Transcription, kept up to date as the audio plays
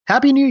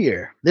Happy New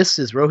Year! This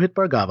is Rohit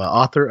Bhargava,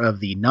 author of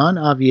the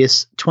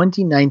Non-Obvious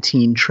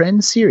 2019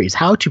 Trend Series,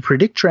 How to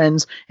Predict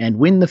Trends and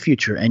Win the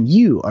Future, and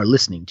you are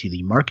listening to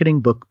the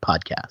Marketing Book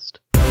Podcast.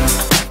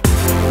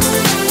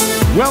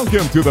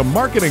 Welcome to the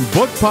Marketing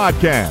Book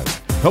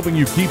Podcast, helping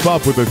you keep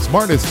up with the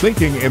smartest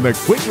thinking in the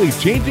quickly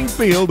changing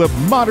field of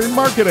modern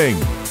marketing.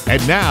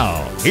 And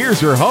now,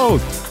 here's your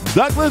host,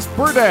 Douglas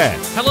Burdett.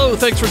 Hello,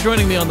 thanks for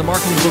joining me on the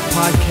Marketing Book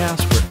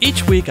Podcast, where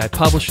each week I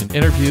publish an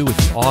interview with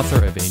the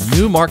author of a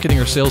new marketing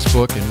or sales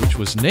book, and which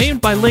was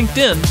named by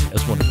LinkedIn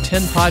as one of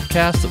 10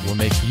 podcasts that will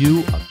make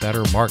you a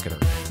better marketer.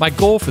 My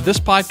goal for this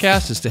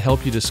podcast is to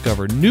help you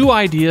discover new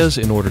ideas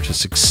in order to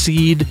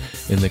succeed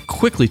in the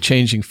quickly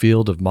changing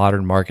field of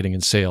modern marketing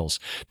and sales.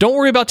 Don't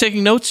worry about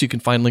taking notes. You can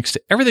find links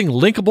to everything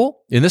linkable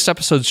in this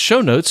episode's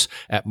show notes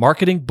at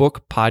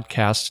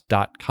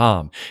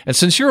marketingbookpodcast.com. And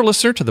since you're a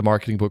listener to the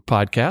Marketing Book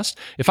Podcast,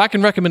 if I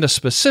can recommend a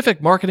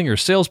specific marketing or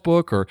sales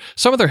book or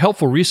some other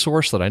helpful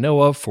resource that I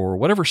know of for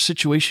whatever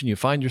situation you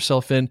find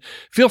yourself in,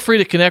 feel free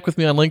to connect with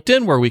me on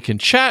LinkedIn where we can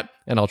chat,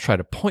 and I'll try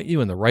to point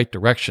you in the right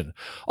direction.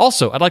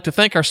 Also, I'd like to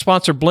thank our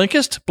sponsor,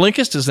 Blinkist.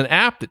 Blinkist is an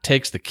app that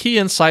takes the key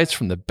insights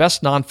from the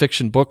best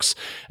nonfiction books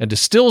and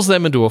distills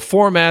them into a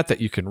format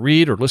that you can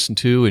read or listen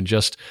to in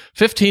just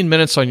 15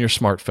 minutes on your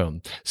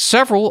smartphone.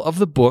 Several of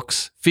the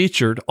books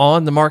featured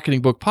on the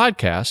Marketing Book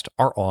Podcast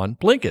are on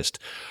Blinkist.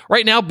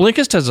 Right now,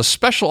 Blinkist has a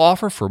special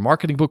offer for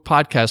Marketing Book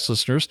Podcast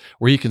listeners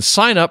where you can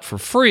sign up for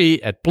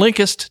free at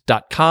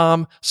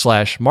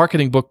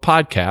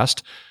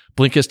Blinkist.com/marketingbookpodcast.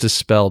 Blinkist is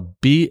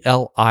spelled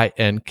Blinkist.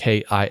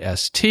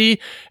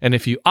 And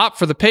if you opt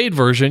for the paid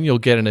version, you'll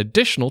get an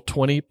additional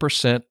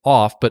 20%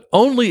 off, but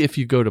only if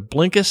you go to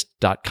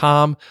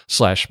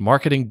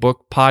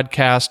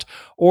Blinkist.com/marketingbookpodcast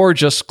or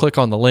just click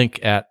on the link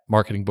at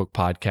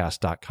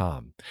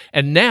marketingbookpodcast.com.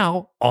 And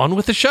now, on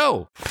with the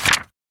show.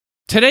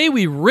 Today,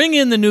 we ring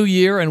in the new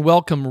year and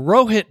welcome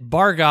Rohit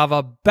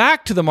Bhargava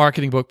back to the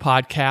Marketing Book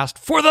Podcast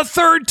for the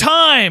third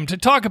time to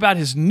talk about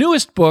his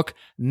newest book,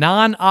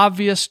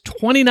 Non-Obvious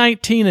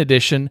 2019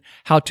 edition,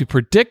 How to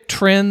Predict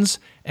Trends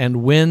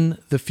and Win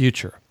the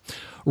Future.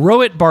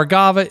 Rohit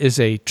Bhargava is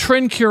a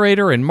trend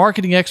curator and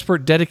marketing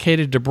expert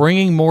dedicated to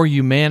bringing more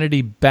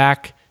humanity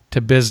back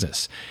to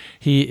business.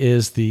 He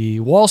is the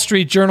Wall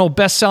Street Journal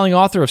best-selling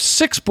author of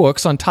 6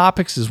 books on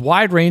topics as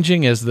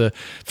wide-ranging as the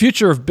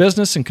future of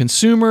business and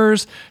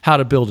consumers, how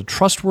to build a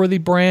trustworthy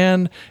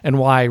brand, and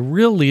why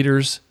real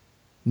leaders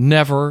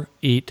never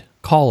eat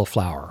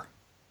cauliflower.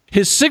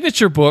 His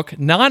signature book,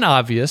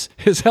 Non-Obvious,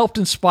 has helped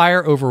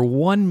inspire over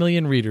 1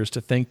 million readers to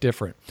think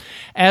different.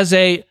 As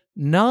a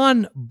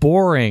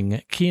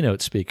non-boring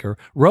keynote speaker,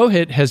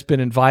 Rohit has been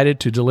invited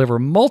to deliver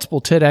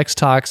multiple TEDx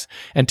talks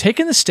and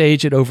taken the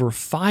stage at over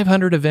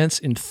 500 events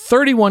in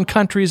 31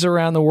 countries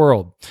around the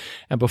world.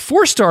 And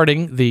before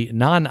starting the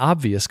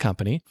Non-Obvious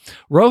company,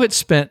 Rohit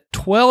spent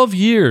 12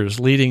 years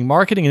leading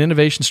marketing and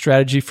innovation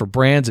strategy for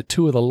brands at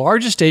 2 of the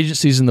largest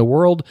agencies in the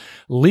world,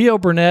 Leo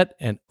Burnett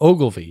and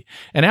Ogilvy.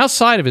 And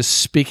outside of his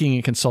speaking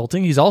and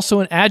consulting, he's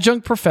also an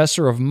adjunct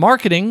professor of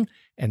marketing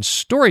and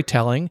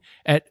storytelling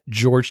at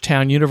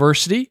Georgetown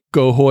University,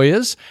 Go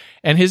Hoyas,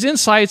 and his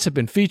insights have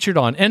been featured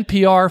on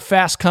NPR,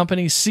 Fast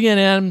Company,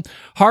 CNN,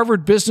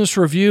 Harvard Business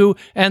Review,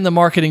 and the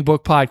Marketing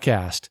Book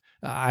Podcast.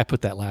 I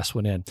put that last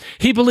one in.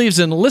 He believes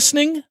in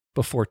listening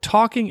before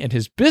talking, and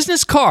his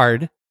business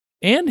card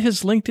and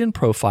his LinkedIn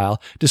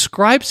profile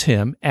describes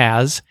him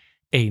as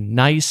a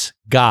nice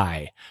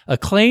guy, a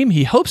claim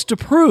he hopes to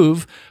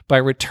prove by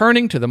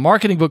returning to the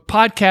Marketing Book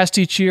Podcast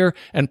each year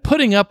and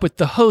putting up with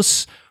the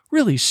host's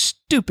really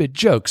stupid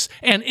jokes.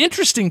 An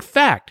interesting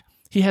fact,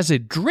 he has a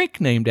drink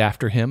named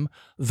after him,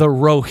 the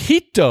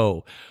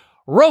Rohito.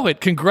 Rohit,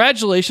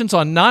 congratulations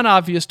on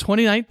Non-Obvious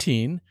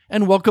 2019,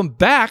 and welcome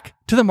back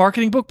to the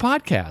Marketing Book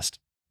Podcast.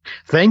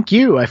 Thank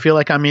you. I feel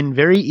like I'm in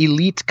very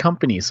elite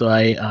company, so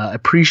I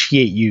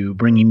appreciate you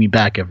bringing me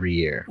back every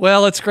year.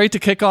 Well, it's great to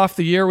kick off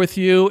the year with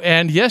you.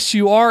 And yes,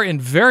 you are in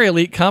very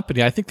elite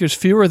company. I think there's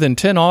fewer than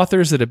 10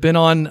 authors that have been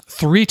on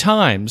 3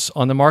 times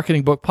on the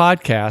Marketing Book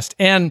Podcast.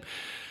 And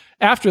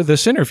after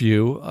this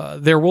interview,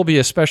 there will be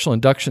a special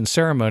induction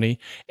ceremony.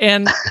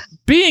 And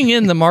being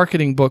in the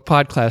Marketing Book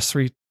Podcast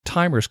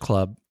 3-Timers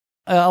Club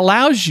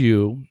allows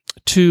you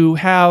to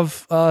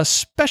have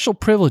special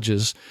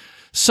privileges,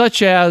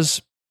 such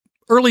as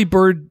early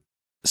bird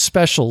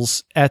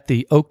specials at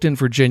the Oakton,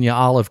 Virginia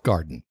Olive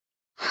Garden.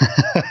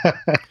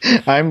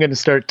 I'm going to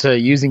start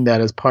using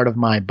that as part of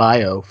my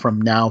bio from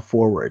now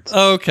forwards.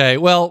 Okay.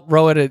 Well,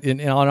 Rohit,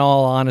 in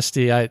all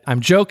honesty,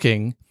 I'm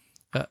joking.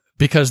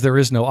 Because there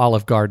is no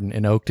Olive Garden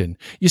in Oakton.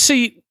 You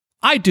see,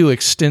 I do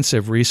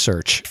extensive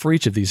research for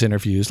each of these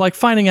interviews, like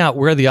finding out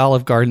where the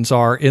Olive Gardens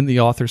are in the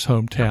author's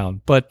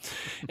hometown. But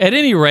at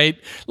any rate,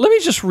 let me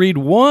just read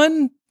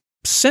one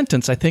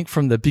sentence, I think,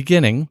 from the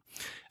beginning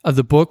of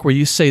the book where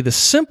you say the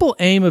simple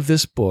aim of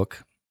this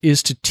book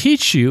is to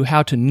teach you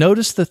how to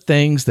notice the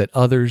things that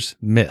others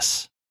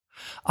miss.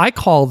 I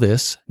call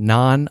this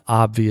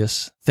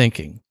non-obvious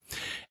thinking.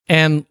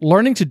 And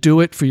learning to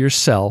do it for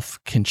yourself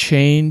can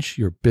change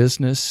your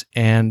business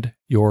and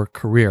your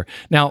career.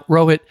 Now,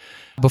 Rohit,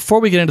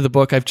 before we get into the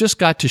book, I've just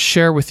got to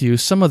share with you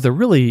some of the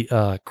really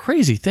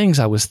crazy things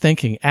I was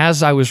thinking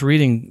as I was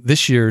reading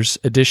this year's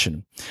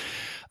edition.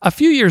 A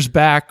few years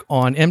back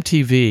on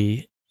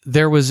MTV,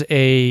 there was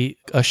a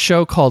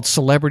show called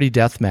Celebrity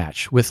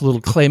Deathmatch with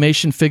little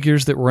claymation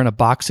figures that were in a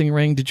boxing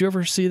ring. Did you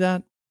ever see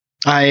that?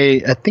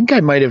 I think I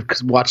might have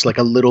watched like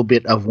a little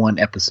bit of one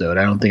episode.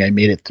 I don't think I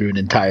made it through an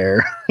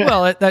entire.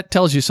 Well, that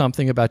tells you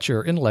something about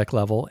your intellect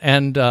level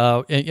and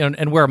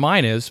where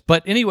mine is.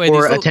 But anyway,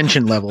 or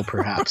attention level,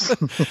 perhaps.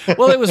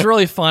 Well, it was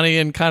really funny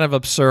and kind of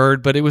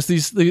absurd. But it was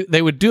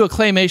they would do a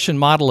claymation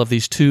model of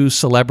these two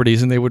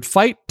celebrities, and they would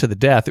fight to the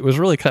death. It was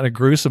really kind of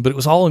gruesome, but it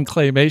was all in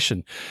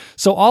claymation.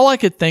 So all I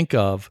could think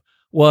of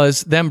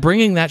was them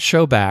bringing that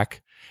show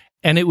back,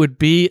 and it would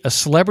be a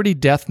celebrity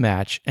death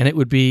match, and it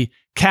would be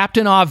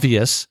Captain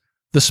Obvious,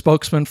 the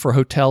spokesman for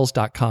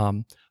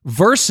Hotels.com,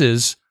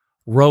 versus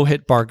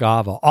Rohit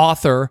Bhargava,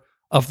 author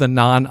of the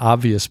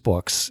Non-Obvious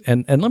books.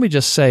 And let me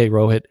just say,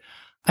 Rohit,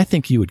 I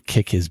think you would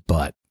kick his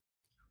butt.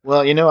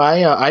 Well,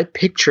 I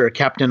picture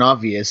Captain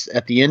Obvious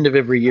at the end of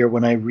every year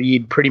when I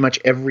read pretty much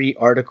every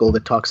article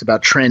that talks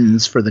about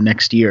trends for the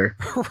next year.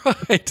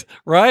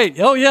 Right.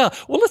 Oh, yeah.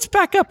 Well, let's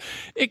back up.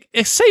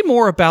 Say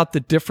more about the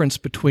difference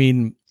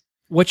between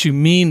what you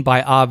mean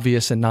by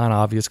obvious and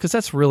non-obvious, because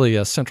that's really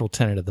a central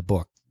tenet of the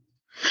book.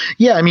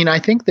 Yeah, I mean, I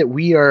think that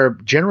we are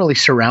generally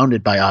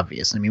surrounded by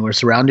obvious. I mean, we're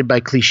surrounded by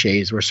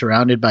cliches. We're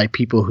surrounded by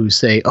people who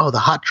say, oh, the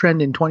hot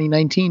trend in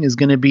 2019 is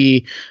going to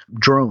be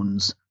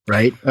drones,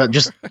 right?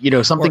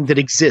 Something that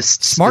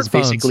exists is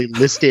basically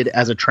listed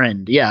as a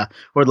trend. Yeah,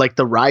 or like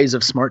the rise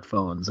of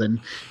smartphones. And,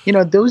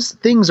 those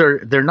things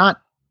they're not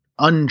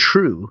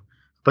untrue,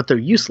 but they're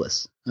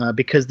useless.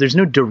 Because there's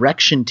no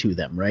direction to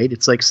them, right?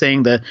 It's like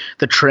saying the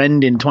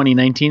trend in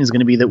 2019 is going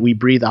to be that we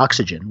breathe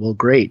oxygen. Well,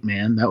 great,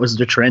 man. That was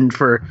the trend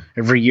for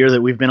every year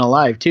that we've been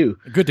alive, too.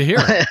 Good to hear.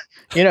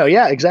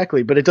 Yeah,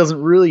 exactly. But it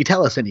doesn't really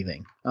tell us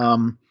anything.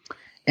 And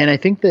I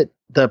think that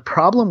the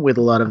problem with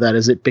a lot of that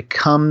is it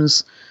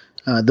becomes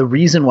the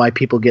reason why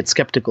people get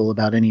skeptical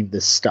about any of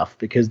this stuff,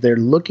 because they're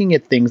looking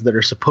at things that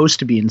are supposed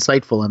to be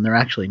insightful and they're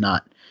actually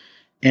not.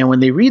 And when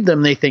they read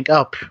them, they think,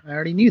 oh, I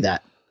already knew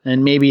that.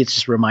 And maybe it's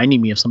just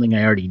reminding me of something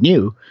I already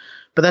knew,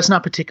 but that's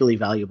not particularly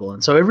valuable.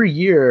 And so every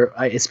year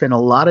I spend a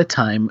lot of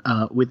time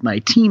with my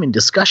team in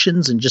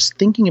discussions and just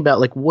thinking about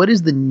like, what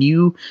is the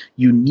new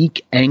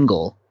unique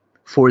angle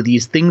for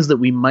these things that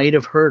we might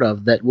have heard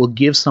of that will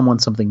give someone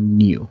something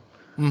new.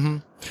 Mm-hmm.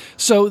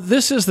 So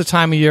this is the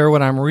time of year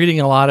when I'm reading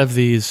a lot of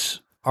these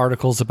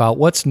articles about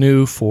what's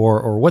new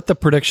or what the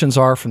predictions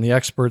are from the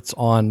experts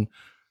on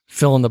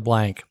fill in the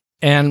blank.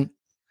 And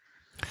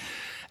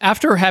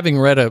after having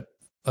read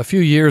a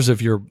few years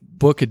of your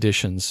book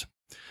editions,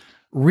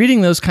 reading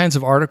those kinds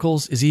of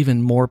articles is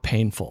even more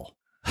painful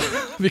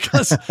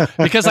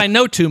because I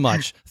know too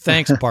much.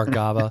 Thanks,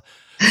 Bhargava.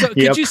 So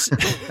could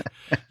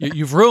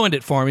you've ruined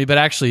it for me, but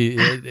actually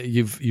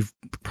you've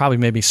probably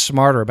made me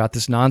smarter about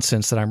this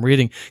nonsense that I'm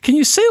reading. Can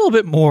you say a little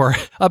bit more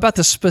about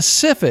the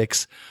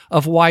specifics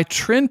of why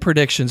trend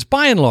predictions,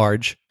 by and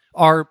large,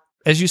 are,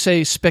 as you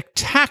say,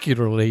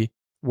 spectacularly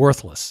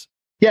worthless?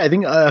 Yeah, I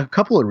think a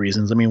couple of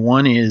reasons. I mean,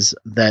 one is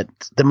that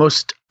the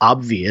most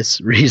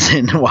obvious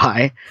reason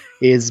why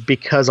is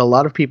because a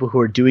lot of people who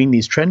are doing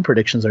these trend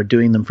predictions are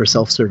doing them for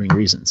self-serving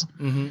reasons.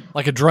 Mm-hmm.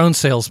 Like a drone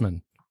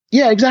salesman.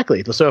 Yeah,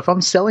 exactly. So if I'm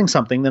selling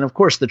something, then of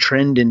course the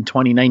trend in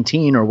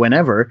 2019 or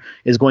whenever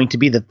is going to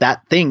be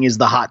that thing is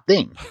the hot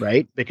thing,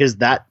 right? Because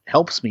that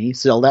helps me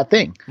sell that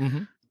thing.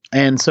 Mm-hmm.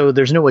 And so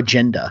there's no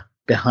agenda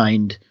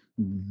behind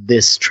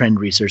this trend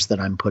research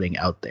that I'm putting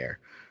out there.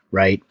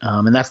 Right.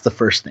 And that's the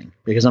first thing,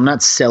 because I'm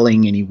not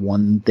selling any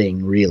one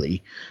thing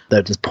really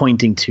that is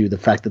pointing to the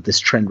fact that this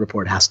trend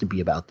report has to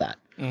be about that.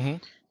 Mm-hmm.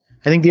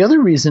 I think the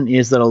other reason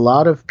is that a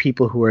lot of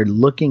people who are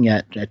looking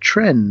at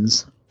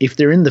trends, if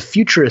they're in the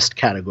futurist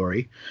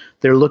category,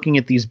 they're looking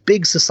at these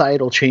big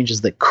societal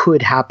changes that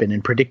could happen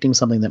and predicting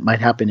something that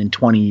might happen in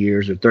 20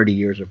 years or 30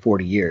 years or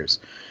 40 years.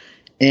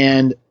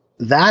 And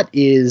that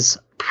is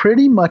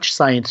pretty much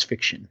science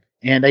fiction.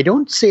 And I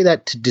don't say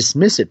that to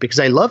dismiss it, because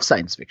I love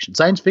science fiction.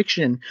 Science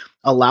fiction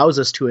allows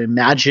us to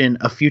imagine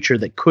a future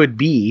that could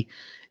be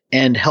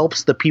and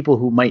helps the people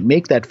who might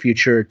make that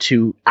future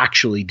to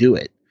actually do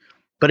it.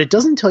 But it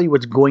doesn't tell you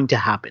what's going to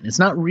happen. It's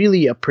not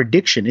really a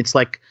prediction. It's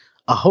like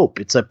a hope.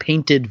 It's a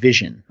painted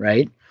vision,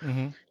 right?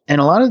 Mm-hmm. And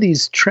a lot of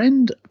these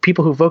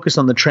people who focus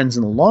on the trends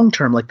in the long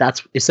term, like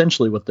that's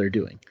essentially what they're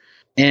doing.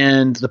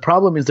 And the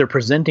problem is they're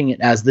presenting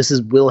it as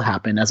will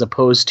happen, as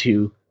opposed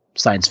to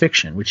science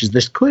fiction, which is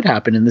this could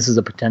happen and this is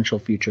a potential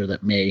future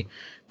that may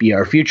be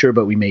our future,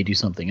 but we may do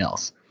something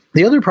else.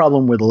 The other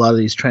problem with a lot of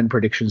these trend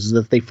predictions is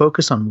that they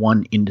focus on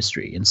one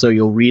industry. And so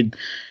you'll read,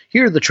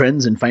 here are the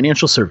trends in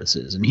financial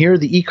services, and here are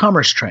the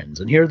e-commerce trends,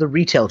 and here are the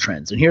retail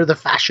trends, and here are the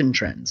fashion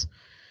trends.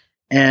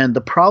 And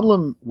the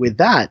problem with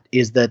that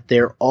is that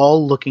they're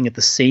all looking at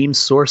the same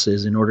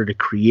sources in order to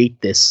create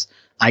this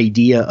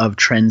idea of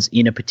trends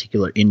in a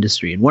particular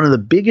industry. And one of the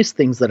biggest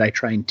things that I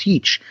try and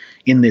teach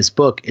in this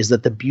book is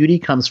that the beauty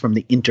comes from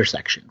the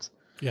intersections.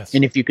 Yes.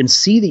 And if you can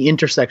see the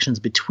intersections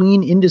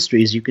between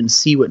industries, you can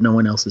see what no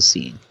one else is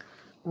seeing.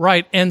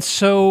 Right. And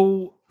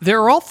so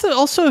there are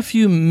also a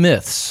few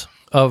myths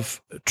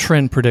of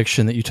trend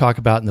prediction that you talk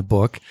about in the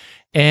book.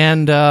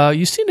 And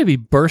you seem to be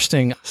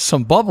bursting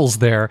some bubbles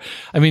there.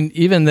 I mean,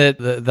 even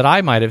that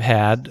I might have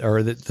had,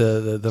 or that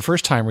the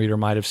first time reader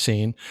might have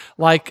seen,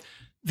 like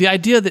the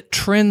idea that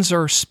trends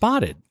are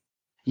spotted.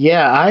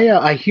 Yeah,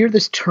 I hear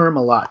this term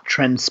a lot,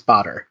 trend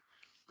spotter.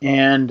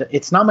 And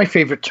it's not my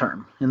favorite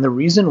term. And the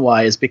reason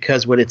why is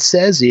because what it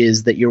says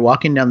is that you're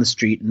walking down the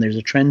street and there's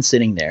a trend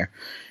sitting there.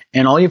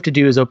 And all you have to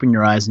do is open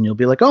your eyes and you'll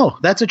be like, oh,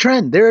 that's a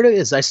trend. There it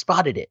is. I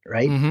spotted it,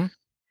 right? Mm-hmm.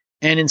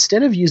 And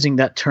instead of using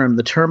that term,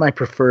 the term I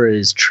prefer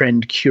is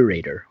trend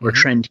curator or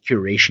trend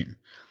curation.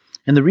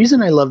 And the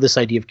reason I love this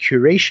idea of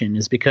curation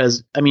is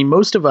because, I mean,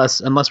 most of us,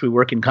 unless we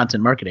work in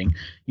content marketing,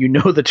 you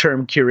know the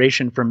term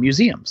curation from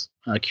museums.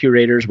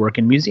 Curators work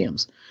in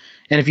museums.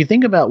 And if you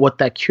think about what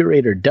that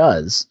curator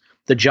does,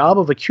 the job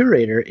of a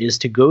curator is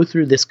to go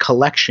through this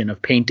collection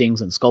of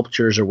paintings and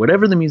sculptures or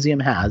whatever the museum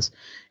has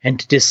and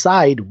to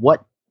decide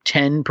what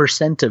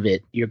 10% of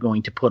it you're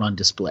going to put on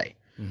display.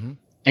 Mm-hmm.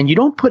 And you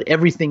don't put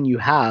everything you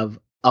have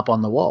up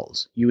on the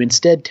walls. You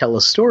instead tell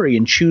a story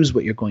and choose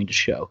what you're going to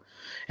show.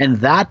 And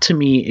that to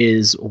me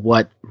is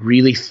what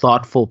really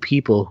thoughtful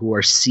people who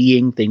are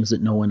seeing things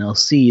that no one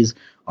else sees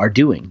are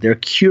doing. They're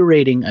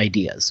curating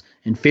ideas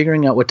and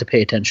figuring out what to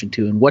pay attention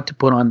to and what to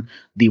put on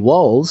the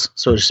walls,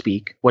 so to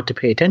speak, what to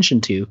pay attention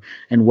to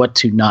and what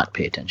to not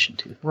pay attention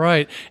to.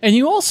 Right. And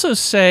you also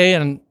say,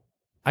 and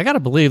I got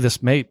to believe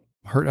this may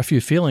hurt a few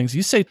feelings,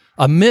 you say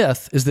a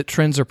myth is that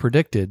trends are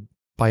predicted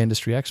by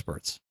industry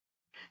experts.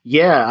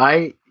 Yeah,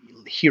 I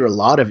hear a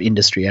lot of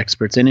industry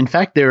experts. And in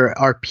fact, there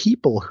are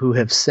people who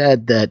have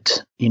said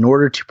that in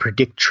order to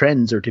predict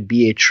trends or to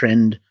be a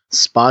trend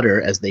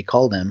spotter, as they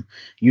call them,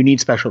 you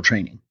need special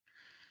training.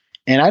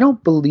 And I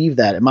don't believe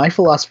that. My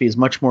philosophy is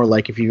much more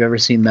like if you've ever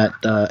seen that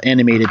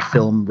animated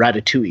film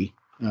Ratatouille,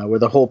 where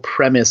the whole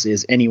premise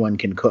is anyone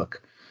can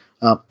cook.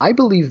 I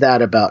believe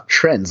that about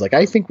trends. Like,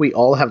 I think we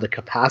all have the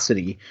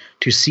capacity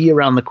to see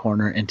around the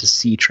corner and to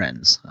see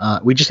trends.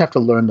 We just have to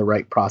learn the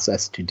right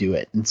process to do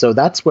it. And so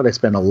that's what I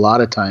spend a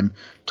lot of time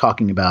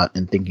talking about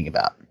and thinking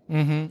about.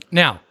 Mm-hmm.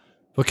 Now,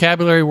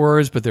 vocabulary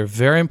words, but they're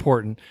very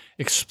important.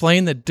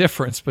 Explain the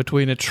difference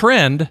between a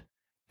trend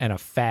and a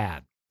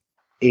fad.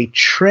 A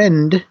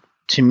trend,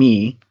 to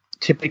me,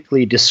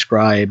 typically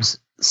describes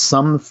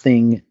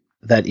something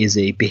that is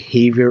a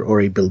behavior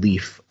or a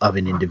belief of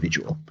an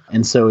individual.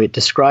 And so it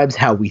describes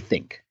how we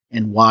think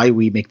and why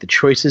we make the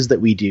choices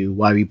that we do,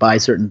 why we buy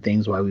certain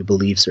things, why we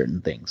believe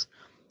certain things.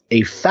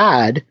 A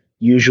fad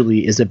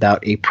usually is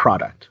about a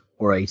product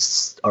or a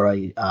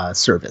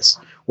service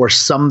or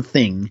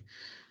something.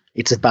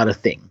 It's about a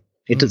thing.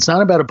 It's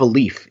not about a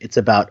belief. It's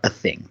about a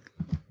thing.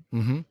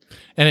 Mm-hmm.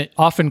 And it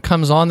often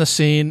comes on the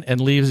scene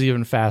and leaves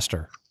even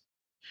faster.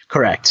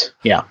 Correct.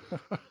 Yeah.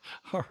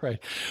 All right.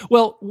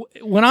 Well,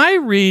 when I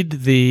read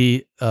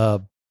the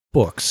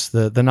books,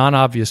 the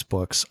non-obvious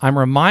books, I'm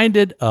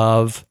reminded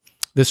of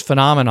this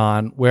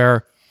phenomenon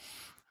where,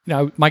 you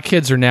know, my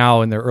kids are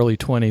now in their early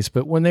 20s,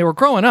 but when they were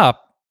growing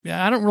up,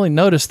 I don't really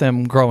notice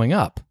them growing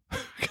up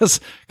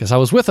because I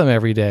was with them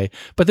every day.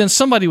 But then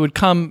somebody would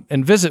come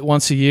and visit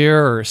once a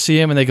year or see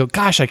them and they go,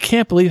 gosh, I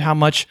can't believe how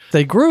much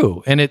they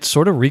grew. And it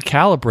sort of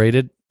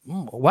recalibrated.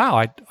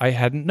 Wow, I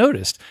hadn't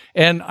noticed.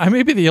 And I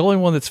may be the only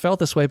one that's felt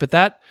this way, but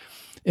that,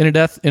 in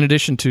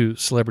addition to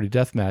Celebrity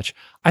Deathmatch,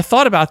 I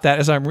thought about that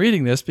as I'm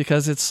reading this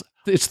because it's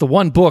the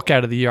one book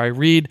out of the year I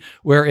read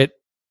where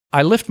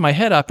I lift my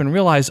head up and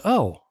realize,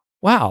 oh,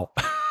 wow,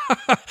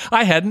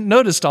 I hadn't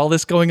noticed all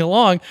this going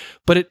along,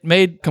 but it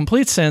made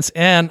complete sense.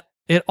 And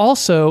it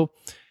also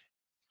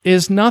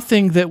is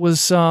nothing that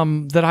was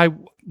that I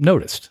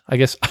noticed. I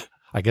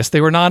guess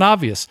they were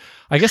non-obvious.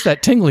 I guess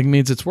that tingling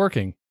means it's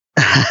working.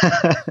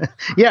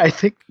 Yeah, I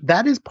think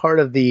that is part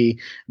of the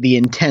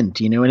intent,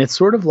 you know, and it's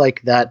sort of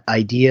like that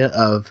idea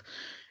of,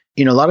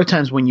 you know, a lot of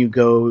times when you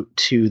go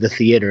to the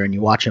theater and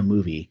you watch a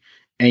movie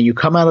and you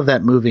come out of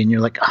that movie and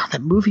you're like, oh,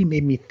 that movie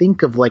made me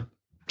think of like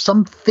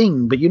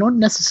something, but you don't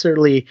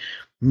necessarily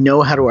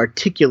know how to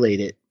articulate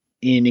it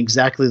in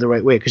exactly the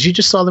right way because you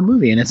just saw the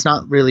movie and it's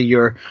not really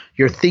your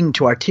thing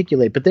to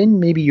articulate. But then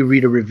maybe you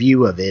read a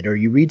review of it or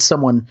you read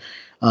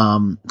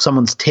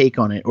someone's take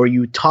on it, or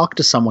you talk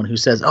to someone who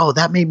says, oh,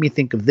 that made me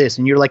think of this.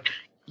 And you're like,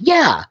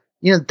 yeah,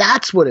 you know,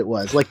 that's what it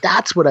was. Like,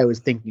 that's what I was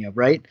thinking of,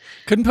 right?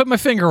 Couldn't put my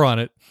finger on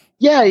it.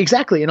 Yeah,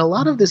 exactly. And a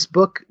lot of this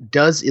book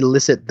does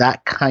elicit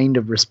that kind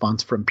of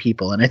response from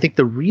people. And I think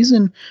the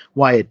reason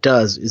why it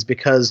does is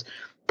because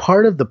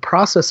part of the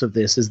process of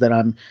this is that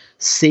I'm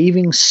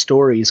saving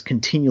stories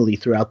continually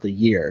throughout the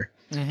year.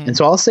 Mm-hmm. And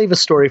so I'll save a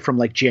story from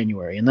like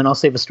January, and then I'll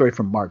save a story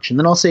from March, and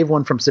then I'll save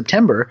one from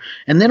September,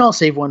 and then I'll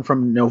save one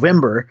from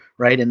November,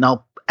 right? And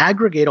I'll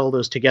aggregate all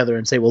those together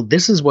and say, well,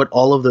 this is what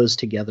all of those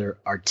together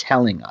are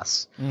telling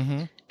us.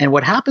 Mm-hmm. And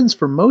what happens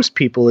for most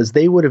people is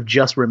they would have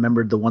just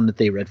remembered the one that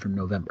they read from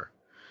November,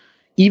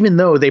 even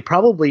though they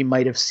probably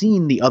might have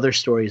seen the other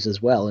stories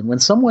as well. And when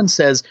someone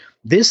says,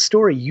 this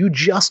story you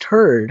just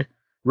heard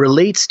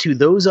relates to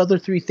those other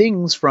 3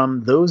 things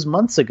from those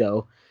months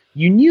ago,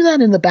 you knew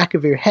that in the back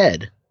of your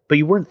head, but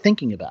you weren't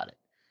thinking about it.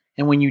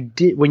 And when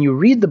you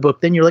read the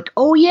book, then you're like,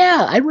 oh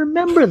yeah, I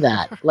remember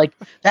that. Like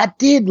that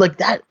did like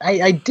that.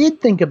 I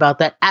did think about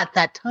that at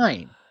that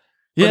time.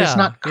 But it's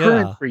not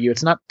current for you.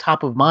 It's not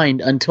top of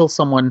mind until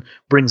someone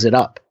brings it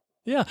up.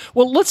 Yeah.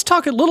 Well, let's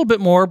talk a little bit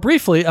more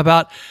briefly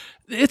about,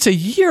 it's a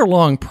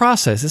year-long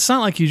process. It's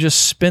not like you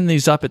just spin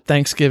these up at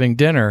Thanksgiving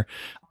dinner.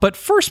 But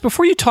first,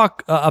 before you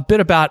talk a bit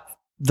about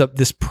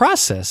this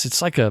process,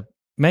 it's like a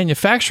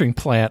manufacturing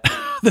plant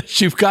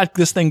that you've got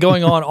this thing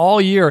going on all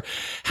year.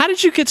 How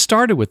did you get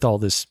started with all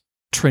this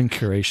trend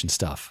curation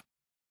stuff?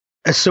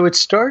 So it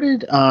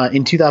started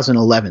in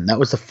 2011. That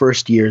was the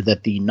first year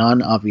that the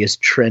non-obvious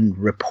trend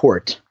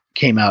report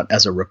came out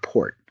as a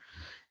report.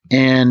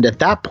 And at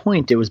that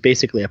point, it was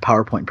basically a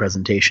PowerPoint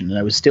presentation. And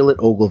I was still at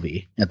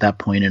Ogilvy at that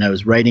point, and I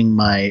was writing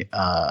my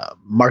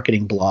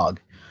marketing blog.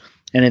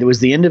 And it was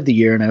the end of the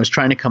year, and I was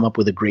trying to come up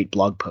with a great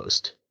blog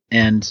post.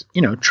 And,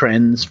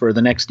 trends for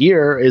the next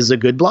year is a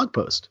good blog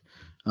post.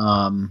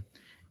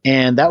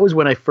 And that was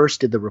when I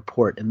first did the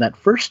report. And that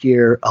first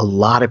year, a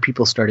lot of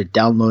people started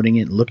downloading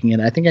it and looking at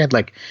it. I think I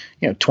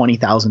had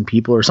 20,000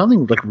 people or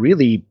something like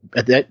really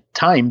at that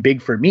time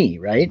big for me,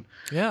 right?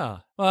 Yeah.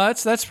 Well,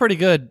 that's pretty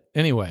good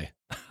anyway.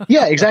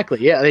 Yeah, exactly.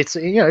 Yeah, it's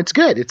it's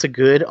good. It's a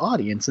good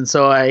audience. And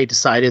so I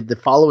decided the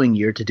following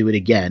year to do it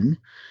again.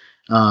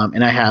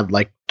 And I had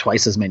like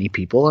twice as many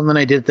people. And then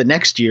I did it the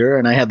next year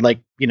and I had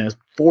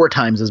 4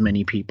 times as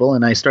many people.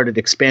 And I started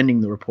expanding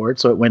the report.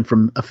 So it went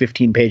from a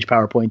 15-page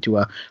PowerPoint to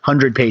a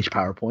 100-page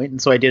PowerPoint.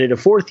 And so I did it a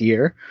 4th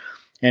year,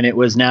 and it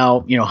was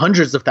now,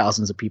 hundreds of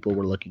thousands of people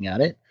were looking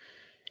at it.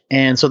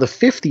 And so the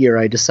 5th year,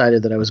 I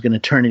decided that I was going to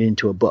turn it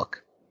into a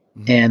book.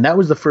 Mm-hmm. And that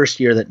was the first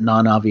year that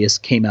Non-Obvious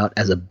came out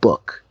as a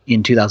book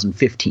in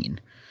 2015.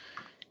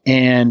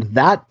 And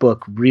that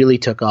book really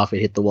took off.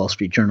 It hit the Wall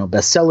Street Journal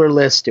bestseller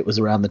list. It was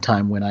around the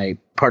time when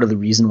part of the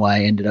reason why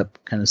I ended up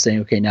kind of saying,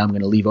 okay, now I'm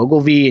going to leave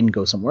Ogilvy and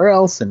go somewhere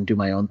else and do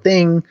my own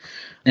thing.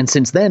 And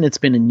since then, it's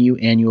been a new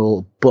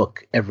annual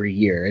book every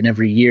year. And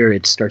every year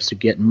it starts to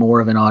get more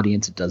of an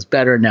audience. It does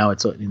better. Now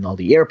it's in all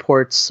the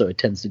airports. So it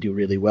tends to do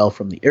really well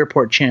from the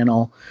airport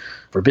channel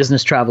for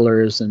business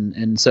travelers.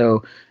 And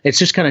so it's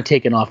just kind of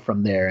taken off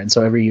from there. And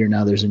so every year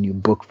now there's a new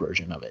book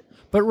version of it.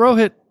 But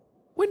Rohit,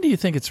 when do you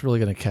think it's really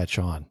going to catch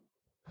on?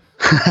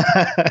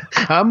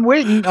 I'm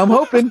waiting. I'm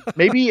hoping.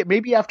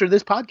 Maybe after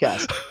this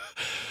podcast.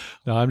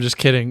 No, I'm just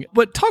kidding.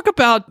 But talk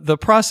about the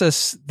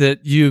process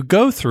that you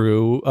go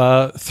through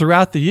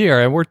throughout the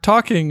year. And we're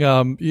talking,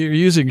 you're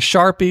using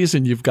Sharpies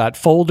and you've got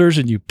folders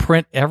and you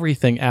print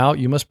everything out.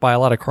 You must buy a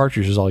lot of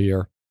cartridges all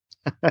year.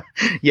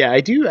 Yeah, I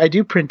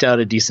do print out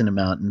a decent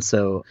amount. And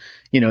so,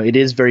 it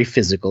is very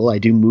physical. I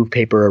do move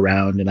paper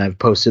around, and I've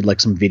posted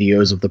some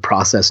videos of the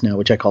process now,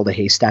 which I call the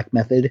haystack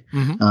method,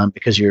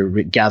 because you're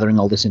gathering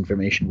all this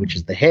information, which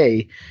is the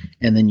hay,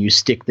 and then you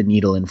stick the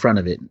needle in front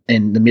of it,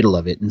 in the middle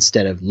of it,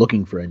 instead of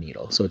looking for a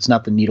needle. So it's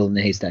not the needle in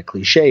the haystack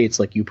cliche.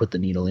 It's like you put the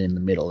needle in the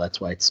middle. That's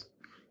why it's,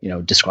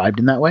 described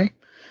in that way.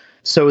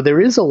 So there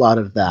is a lot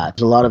of that.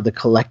 There's a lot of the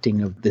collecting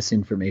of this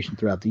information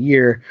throughout the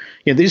year.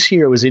 This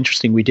year it was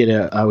interesting.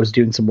 I was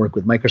doing some work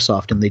with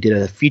Microsoft, and they did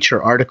a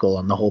feature article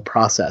on the whole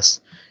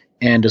process.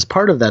 And as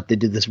part of that, they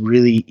did this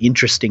really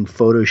interesting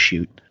photo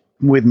shoot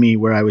with me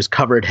where I was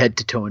covered head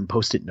to toe in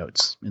Post-it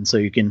notes. And so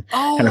you can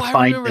kind of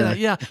find that.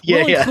 Yeah.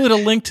 We'll include a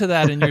link to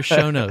that in your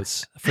show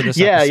notes for this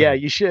episode. Yeah,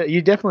 you should.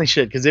 You definitely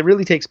should, because it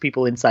really takes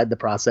people inside the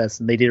process,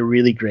 and they did a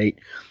really great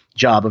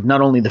job of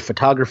not only the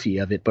photography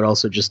of it, but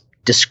also just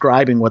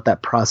describing what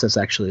that process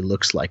actually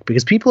looks like,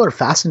 because people are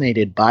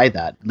fascinated by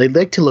that. They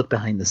like to look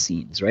behind the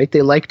scenes, right?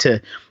 They like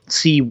to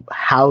see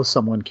how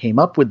someone came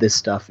up with this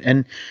stuff.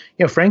 And,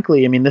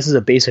 frankly, this is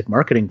a basic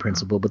marketing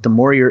principle, but the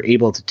more you're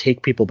able to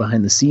take people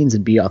behind the scenes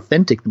and be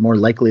authentic, the more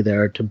likely they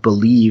are to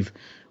believe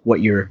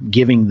what you're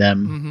giving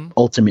them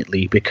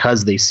ultimately,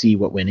 because they see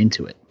what went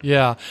into it.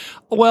 Yeah.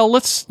 Well,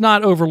 let's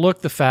not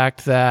overlook the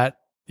fact that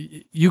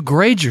you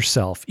grade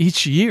yourself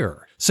each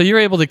year. So you're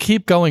able to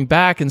keep going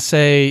back and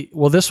say,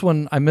 well, this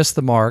one I missed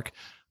the mark,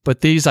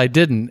 but these I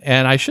didn't.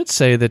 And I should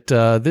say that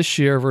this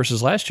year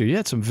versus last year, you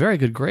had some very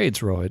good grades,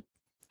 Rohit.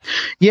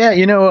 Yeah,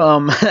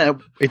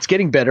 it's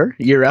getting better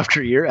year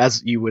after year,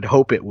 as you would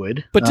hope it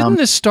would. But didn't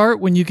this start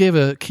when you gave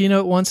a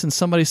keynote once and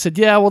somebody said,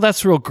 yeah, well,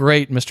 that's real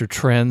great, Mr.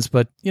 Trends,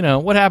 but,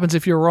 what happens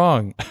if you're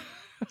wrong?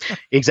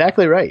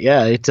 Exactly right.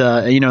 Yeah, it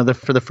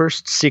for the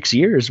first 6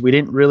 years, I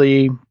didn't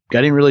really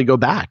go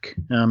back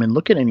and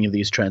look at any of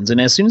these trends. And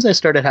as soon as I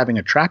started having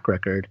a track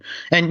record,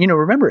 and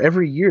remember,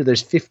 every year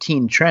there's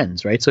 15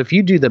 trends, right? So if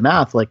you do the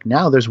math,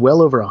 now there's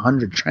well over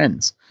 100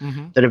 trends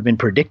that have been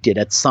predicted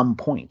at some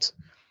point.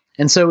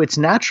 And so it's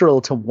natural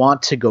to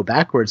want to go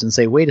backwards and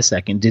say, wait a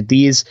second,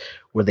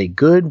 were they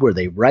good? Were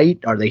they right?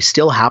 Are they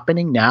still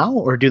happening now?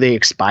 Or do they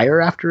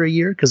expire after a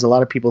year? Because a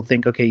lot of people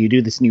think, okay, you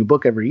do this new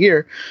book every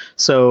year,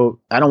 so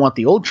I don't want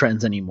the old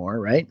trends anymore,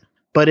 right?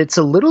 But it's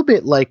a little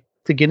bit like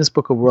the Guinness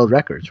Book of World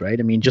Records, right?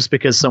 I mean, just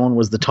because someone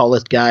was the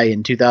tallest guy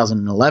in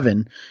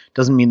 2011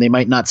 doesn't mean they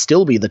might not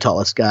still be the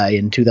tallest guy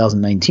in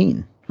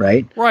 2019,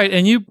 right? Right,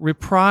 and you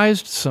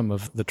reprised some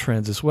of the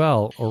trends as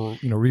well, or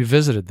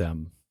revisited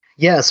them.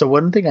 Yeah, so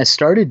one thing I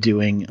started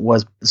doing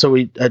was, so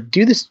we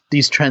do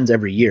these trends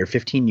every year,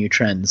 15 new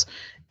trends.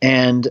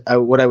 And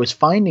what I was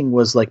finding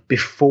was, like,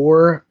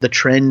 before the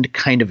trend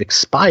kind of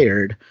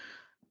expired,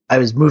 I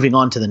was moving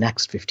on to the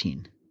next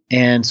 15.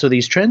 And so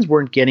these trends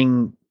weren't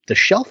getting the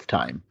shelf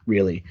time,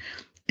 really.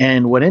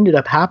 And what ended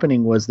up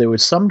happening was there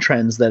was some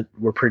trends that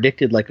were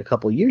predicted like a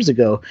couple years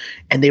ago,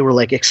 and they were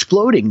like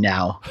exploding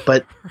now,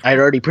 but I'd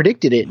already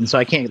predicted it. And so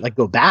I can't like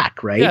go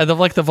back, right? Yeah,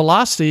 the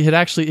velocity had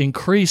actually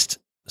increased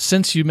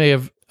since you may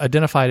have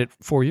identified it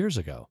 4 years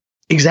ago.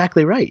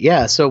 Exactly right.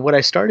 Yeah. So what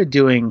I started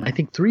doing, I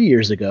think 3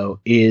 years ago,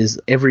 is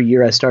every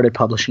year I started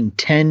publishing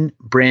 10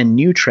 brand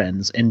new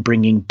trends and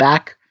bringing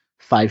back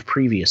 5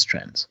 previous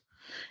trends.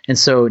 And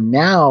so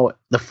now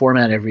the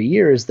format every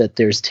year is that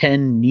there's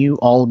 10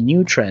 all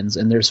new trends,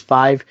 and there's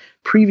 5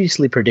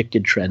 previously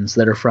predicted trends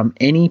that are from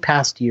any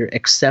past year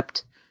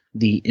except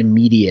the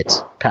immediate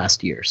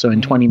past year. So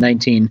in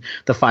 2019,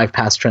 the 5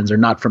 past trends are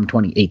not from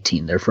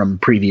 2018. They're from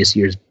previous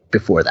years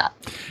before that.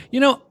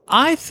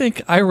 I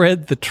think I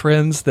read the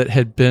trends that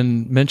had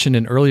been mentioned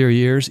in earlier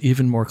years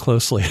even more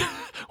closely.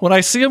 When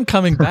I see them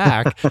coming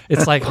back,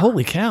 it's like,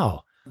 holy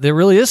cow. There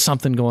really is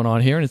something going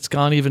on here, and it's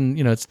gone even,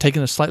 it's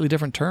taken a slightly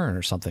different turn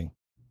or something.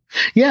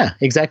 Yeah,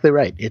 exactly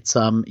right. It's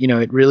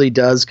it really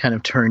does kind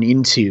of turn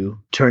into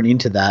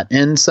that,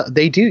 and so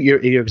they do. You're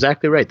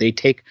exactly right. They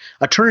take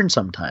a turn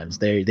sometimes.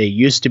 They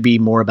used to be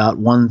more about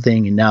one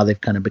thing, and now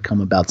they've kind of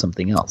become about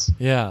something else.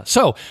 Yeah.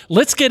 So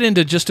let's get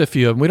into just a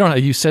few of them. We don't know.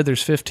 You said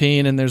there's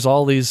 15, and there's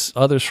all these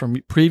others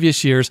from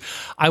previous years.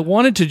 I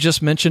wanted to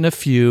just mention a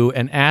few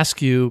and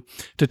ask you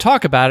to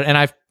talk about it, and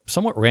I've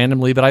somewhat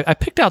randomly, but I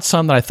picked out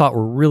some that I thought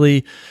were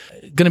really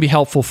going to be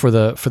helpful for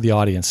the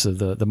audience of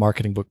the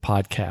Marketing Book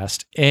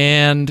Podcast.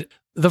 And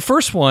the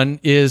first one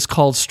is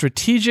called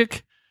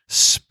Strategic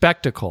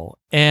Spectacle.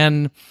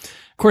 And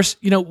of course,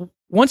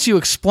 once you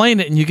explain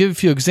it and you give a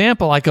few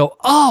examples, I go,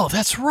 oh,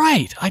 that's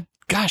right. I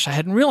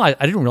didn't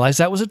realize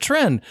that was a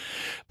trend.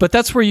 But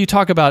that's where you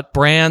talk about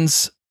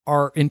brands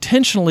are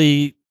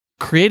intentionally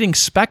creating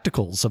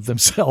spectacles of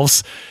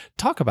themselves.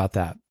 Talk about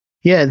that.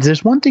 Yeah,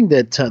 there's one thing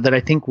that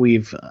I think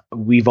we've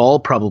all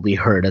probably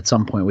heard at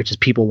some point, which is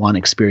people want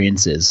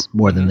experiences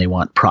more than they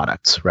want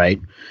products,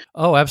 right?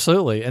 Oh,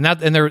 absolutely. And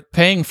they're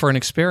paying for an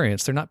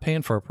experience. They're not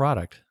paying for a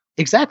product.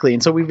 Exactly.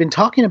 And so we've been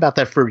talking about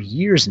that for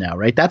years now,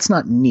 right? That's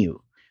not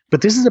new. But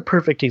this is a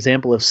perfect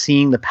example of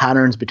seeing the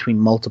patterns between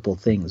multiple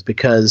things,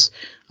 because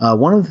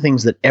one of the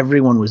things that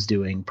everyone was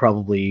doing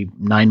probably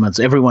 9 months,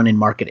 everyone in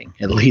marketing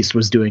at least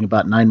was doing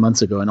about 9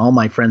 months ago, and all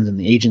my friends in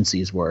the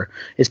agencies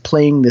is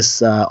playing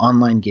this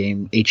online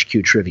game,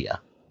 HQ Trivia,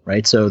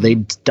 right? So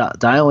they'd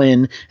dial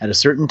in at a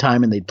certain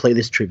time and they'd play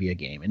this trivia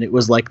game. And it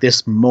was like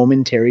this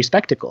momentary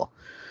spectacle.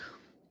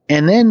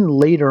 And then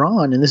later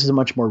on, and this is a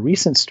much more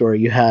recent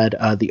story, you had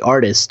the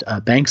artist,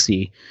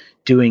 Banksy,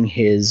 doing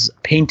his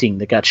painting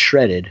that got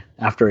shredded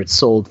after it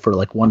sold for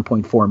like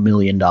 $1.4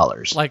 million.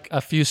 Like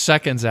a few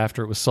seconds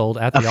after it was sold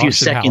at the auction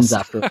house. A few seconds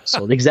after it was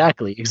sold.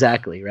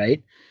 Exactly,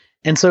 right?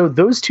 And so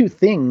those two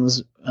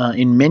things,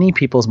 in many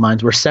people's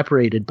minds, were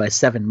separated by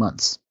 7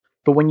 months.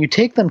 But when you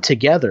take them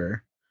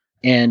together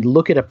and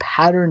look at a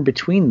pattern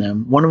between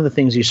them, one of the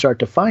things you start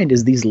to find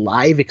is these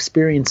live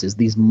experiences,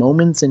 these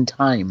moments in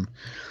time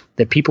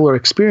that people are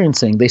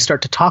experiencing, they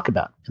start to talk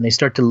about and they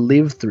start to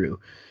live through.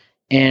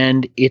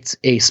 And it's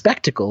a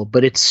spectacle,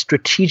 but it's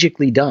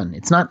strategically done.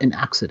 It's not an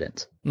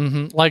accident.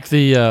 Mm-hmm. Like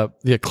the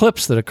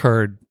eclipse that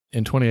occurred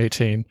in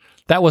 2018.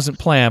 That wasn't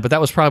planned, but that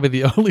was probably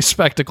the only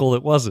spectacle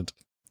that wasn't.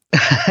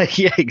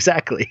 Yeah,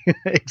 exactly.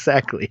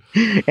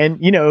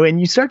 And, and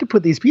you start to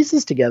put these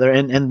pieces together,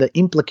 and the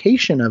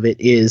implication of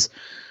it is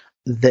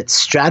that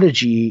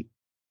strategy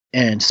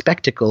and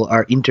spectacle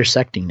are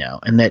intersecting now,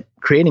 and that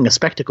creating a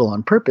spectacle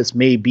on purpose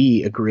may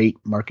be a great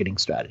marketing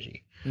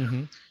strategy.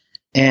 Mm-hmm.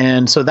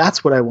 And so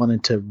that's what I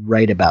wanted to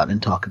write about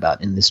and talk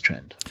about in this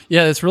trend.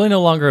 Yeah, it's really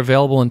no longer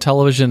available in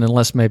television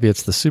unless maybe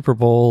it's the Super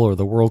Bowl or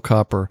the World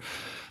Cup or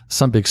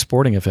some big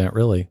sporting event,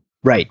 really.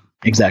 Right,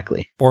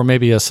 exactly. Or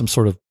maybe some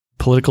sort of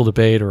political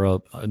debate or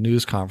a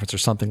news conference or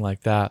something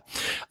like that.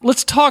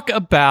 Let's talk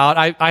about,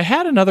 I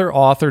had another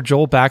author,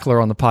 Joel Backler,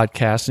 on the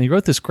podcast, and he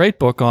wrote this great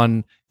book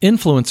on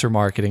influencer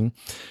marketing.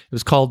 It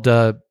was called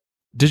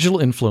Digital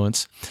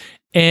Influence.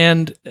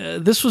 And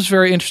this was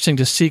very interesting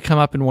to see come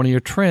up in one of your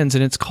trends,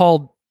 and it's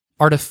called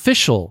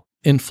artificial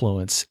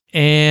influence.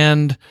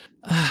 And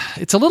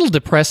it's a little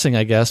depressing,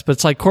 I guess, but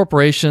it's like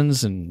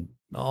corporations and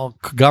all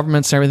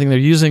governments and everything, they're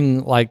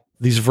using like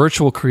these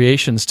virtual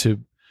creations to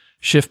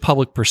shift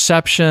public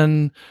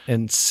perception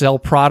and sell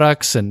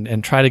products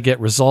and try to get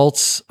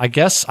results. I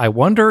guess I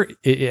wonder,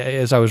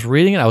 as I was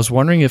reading it, I was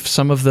wondering if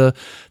some of the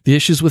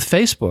issues with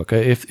Facebook,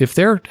 if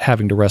they're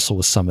having to wrestle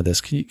with some of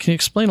this. Can you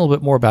explain a little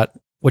bit more about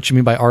what you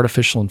mean by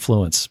artificial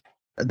influence?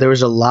 There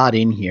was a lot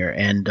in here,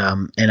 and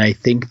I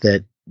think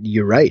that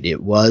you're right.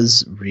 It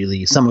was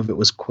really, some of it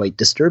was quite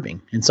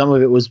disturbing, and some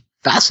of it was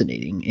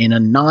fascinating in a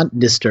not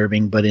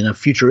disturbing, but in a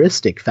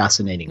futuristic,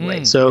 fascinating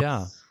way.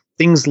 So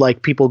things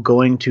like people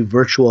going to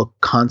virtual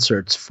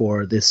concerts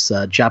for this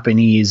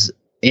Japanese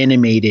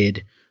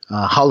animated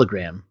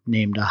hologram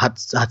named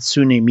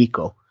Hatsune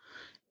Miku,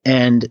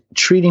 and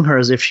treating her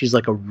as if she's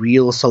like a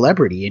real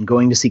celebrity and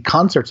going to see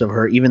concerts of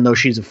her, even though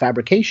she's a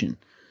fabrication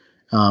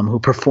who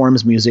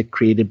performs music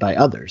created by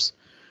others.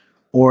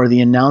 Or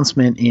the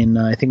announcement in,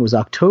 I think it was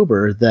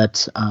October,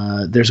 that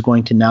there's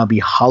going to now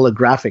be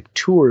holographic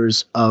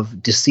tours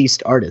of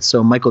deceased artists.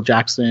 So Michael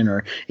Jackson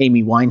or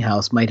Amy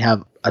Winehouse might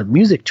have a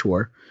music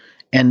tour,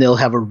 and they'll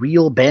have a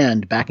real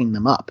band backing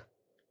them up.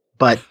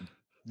 But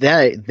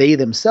they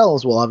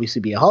themselves will obviously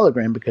be a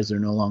hologram because they're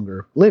no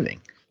longer living.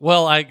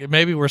 Well,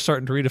 maybe we're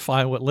starting to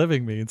redefine what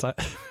living means.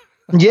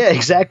 Yeah,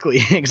 exactly,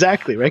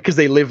 right? Because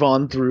they live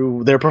on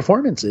through their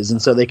performances,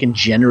 and so they can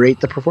generate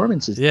the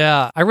performances.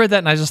 Yeah, I read that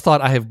and I just thought,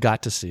 I have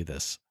got to see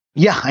this.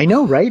 Yeah, I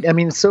know, right? I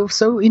mean, so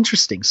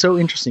interesting.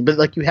 But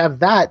like, you have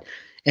that,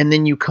 and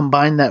then you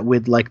combine that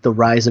with like the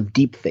rise of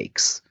deep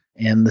fakes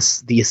and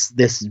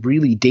this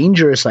really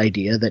dangerous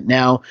idea that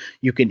now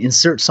you can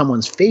insert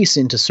someone's face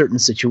into certain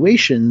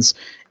situations.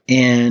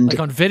 And like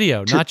on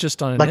video, not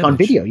just on an like image. On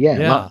video,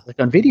 like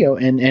on video,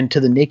 and to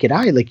the naked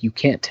eye, like you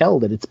can't tell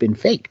that it's been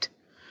faked.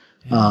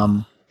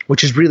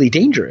 Which is really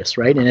dangerous,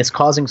 right? And it's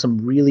causing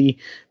some really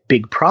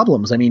big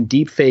problems. I mean,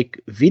 deepfake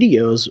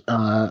videos,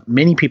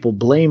 many people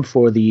blame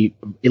for the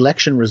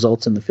election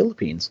results in the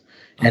Philippines,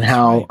 and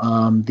how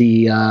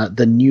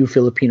the new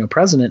Filipino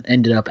president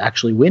ended up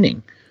actually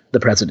winning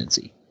the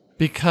presidency.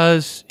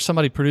 Because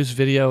somebody produced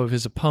video of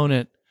his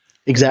opponent.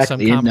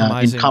 Exactly, in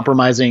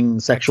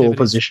compromising sexual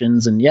activities.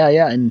 Positions,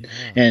 and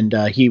and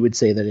he would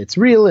say that it's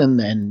real,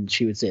 and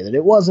she would say that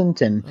it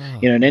wasn't, and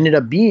it ended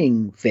up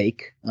being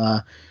fake.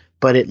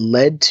 But it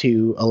led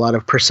to a lot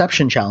of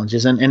perception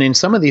challenges. And in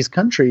some of these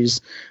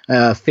countries,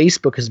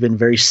 Facebook has been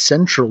very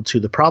central to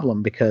the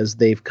problem, because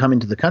they've come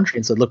into the country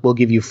and said, look, we'll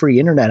give you free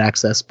internet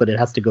access, but it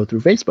has to go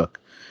through Facebook.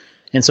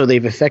 And so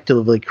they've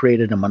effectively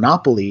created a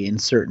monopoly in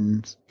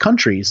certain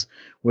countries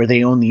where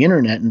they own the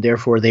internet, and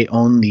therefore they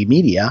own the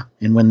media.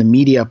 And when the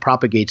media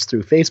propagates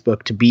through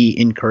Facebook to be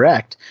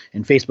incorrect,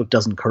 and Facebook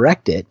doesn't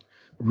correct it,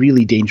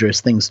 really dangerous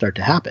things start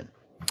to happen.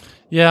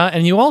 Yeah,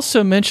 and you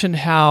also mentioned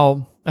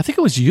how, I think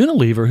it was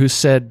Unilever who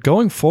said,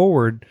 going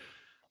forward,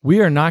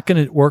 we are not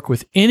going to work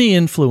with any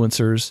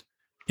influencers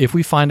if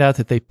we find out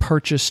that they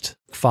purchased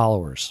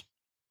followers.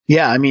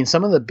 Yeah, I mean,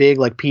 some of the big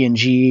like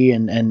P&G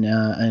and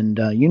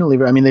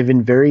Unilever, I mean, they've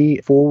been very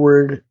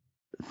forward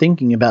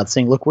thinking about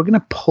saying, look, we're going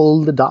to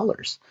pull the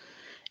dollars.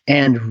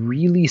 And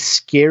really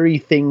scary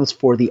things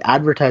for the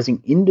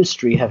advertising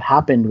industry have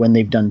happened when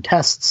they've done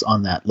tests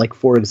on that. Like,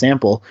 for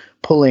example,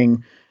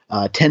 pulling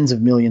tens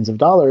of millions of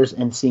dollars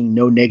and seeing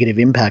no negative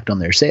impact on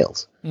their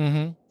sales.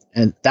 Mm-hmm.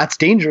 And that's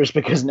dangerous,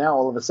 because now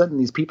all of a sudden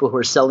these people who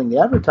are selling the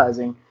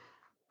advertising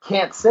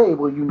can't say,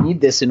 well, you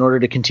need this in order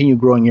to continue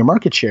growing your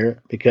market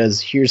share,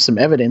 because here's some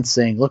evidence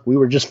saying, look, we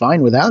were just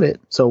fine without it.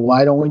 So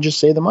why don't we just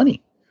save the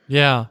money?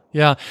 Yeah.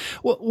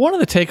 Well, one of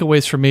the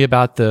takeaways for me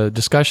about the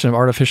discussion of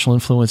artificial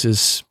influence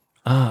is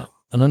an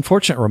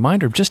unfortunate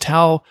reminder of just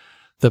how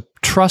the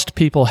trust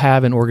people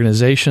have in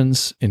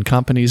organizations, in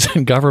companies,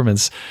 and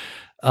governments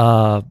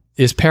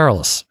is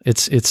perilous. It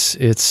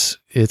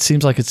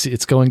seems like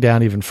it's going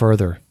down even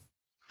further.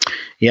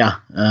 Yeah,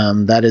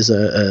 that is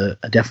a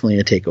definitely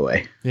a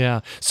takeaway. Yeah.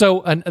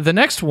 So the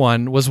next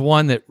one was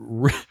one that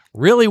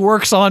really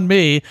works on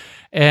me,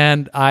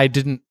 and I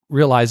didn't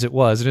realize it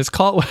was. And it's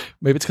called,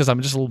 maybe it's because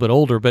I'm just a little bit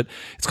older, but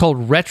it's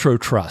called retro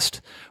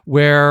trust,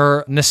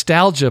 where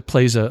nostalgia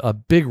plays a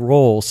big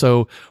role.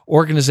 So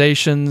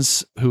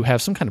organizations who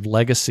have some kind of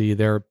legacy,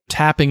 they're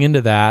tapping into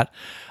that.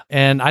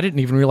 And I didn't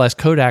even realize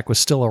Kodak was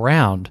still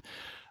around.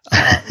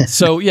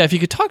 So yeah, if you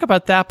could talk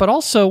about that, but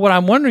also what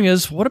I'm wondering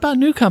is, what about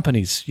new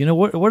companies?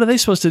 What are they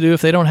supposed to do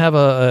if they don't have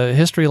a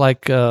history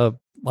like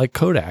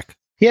Kodak?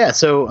 Yeah,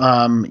 so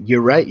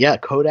you're right. Yeah,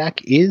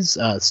 Kodak is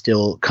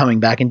still coming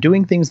back and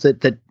doing things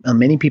that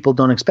many people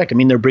don't expect. I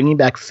mean, they're bringing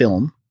back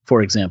film,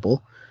 for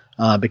example,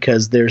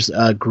 because there's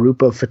a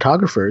group of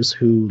photographers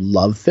who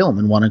love film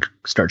and want to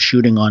start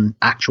shooting on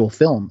actual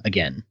film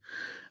again.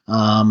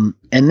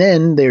 And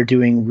then they're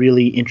doing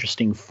really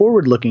interesting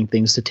forward-looking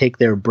things to take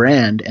their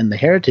brand and the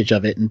heritage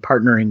of it, and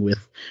partnering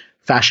with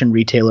fashion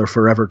retailer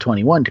Forever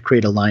 21 to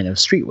create a line of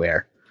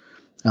streetwear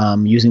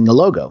using the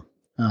logo,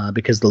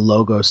 because the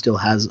logo still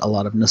has a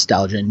lot of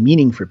nostalgia and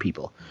meaning for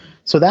people.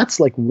 So that's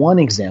like one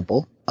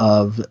example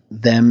of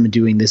them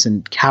doing this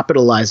and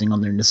capitalizing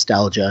on their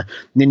nostalgia.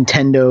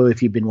 Nintendo,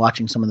 if you've been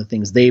watching some of the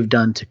things they've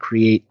done to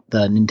create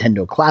the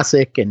Nintendo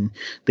Classic and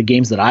the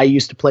games that I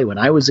used to play when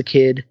I was a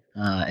kid,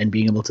 and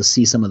being able to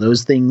see some of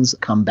those things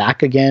come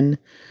back again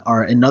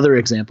are another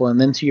example. And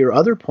then to your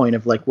other point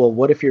of like, well,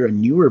 what if you're a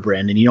newer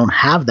brand and you don't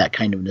have that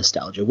kind of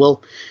nostalgia?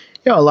 Well,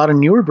 a lot of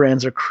newer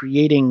brands are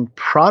creating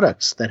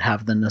products that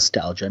have the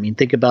nostalgia. I mean,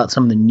 think about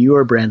some of the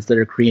newer brands that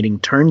are creating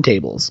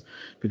turntables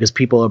because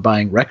people are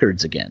buying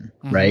records again,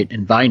 right?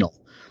 And vinyl.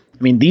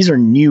 I mean, these are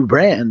new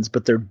brands,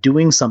 but they're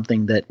doing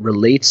something that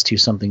relates to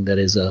something that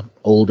is a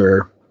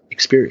older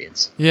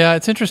experience. Yeah,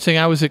 it's interesting.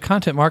 I was at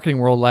Content Marketing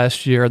World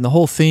last year, and the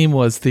whole theme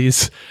was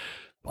these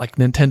like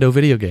Nintendo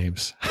video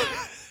games.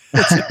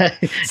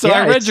 So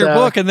I read your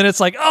book, and then it's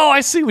like, oh,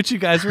 I see what you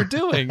guys were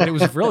doing. And it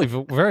was really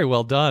very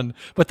well done.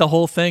 But the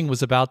whole thing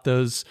was about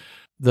the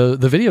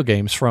video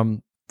games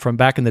from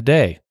back in the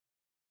day.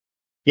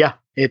 Yeah,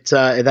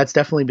 that's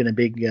definitely been a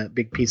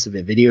big piece of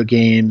it. Video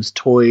games,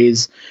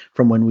 toys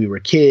from when we were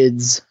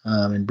kids,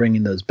 and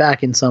bringing those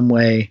back in some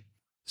way.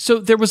 So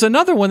there was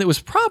another one that was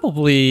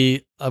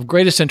probably of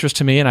greatest interest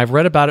to me, and I've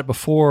read about it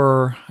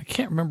before. I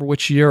can't remember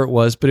which year it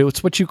was, but it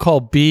was what you call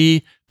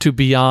B to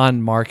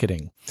Beyond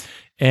marketing.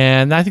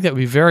 And I think that would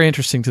be very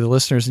interesting to the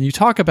listeners. And you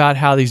talk about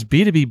how these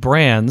B2B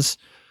brands,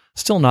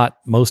 still not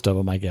most of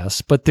them, I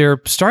guess, but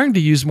they're starting to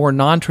use more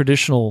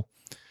non-traditional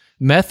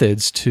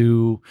methods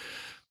to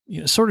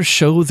sort of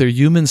show their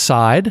human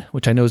side,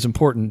 which I know is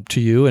important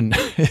to you, and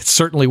it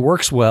certainly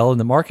works well in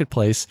the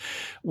marketplace,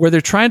 where they're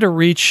trying to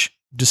reach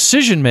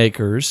decision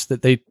makers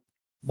that they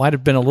might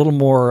have been a little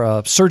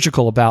more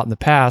surgical about in the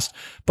past,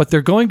 but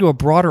they're going to a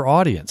broader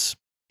audience.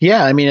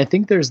 Yeah, I mean, I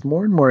think there's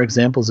more and more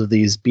examples of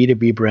these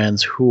B2B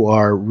brands who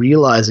are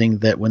realizing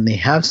that when they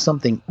have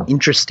something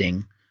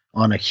interesting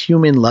on a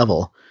human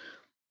level,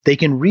 they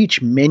can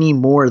reach many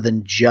more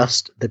than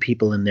just the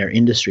people in their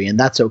industry. And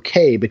that's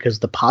okay because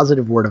the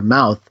positive word of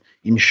mouth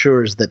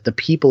ensures that the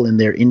people in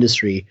their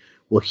industry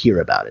will hear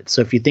about it.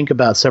 So if you think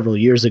about several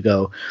years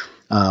ago,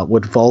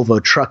 what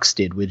Volvo Trucks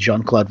did with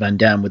Jean-Claude Van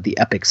Damme with the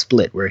epic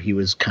split, where he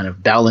was kind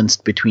of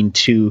balanced between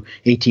two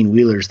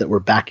 18-wheelers that were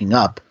backing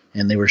up,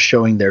 and they were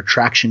showing their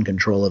traction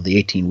control of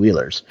the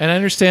 18-wheelers. And I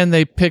understand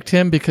they picked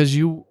him because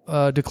you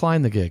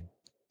declined the gig.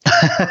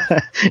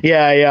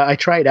 Yeah, I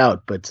tried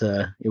out, but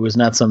it was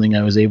not something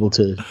I was able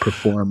to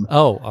perform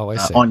I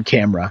see. On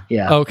camera.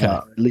 Yeah, okay.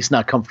 At least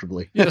not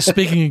comfortably. You had a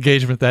speaking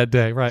engagement that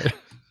day, right?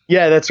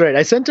 Yeah, that's right.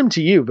 I sent them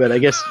to you, but I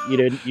guess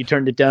you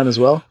turned it down as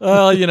well.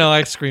 Well,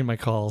 I screen my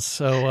calls.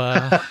 So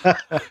I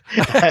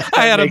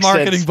had a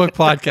marketing book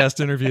podcast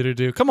interview to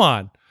do. Come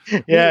on.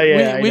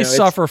 We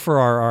suffer for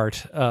our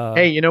art.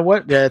 Hey, you know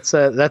what? That's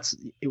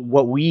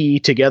what we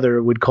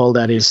together would call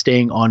that is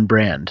staying on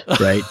brand,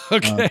 right?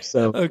 Okay.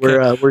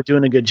 We're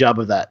doing a good job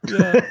of that.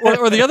 Yeah.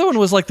 Or the other one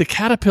was like the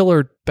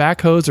Caterpillar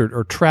backhoes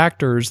or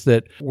tractors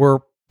that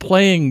were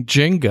playing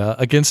Jenga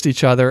against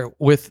each other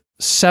with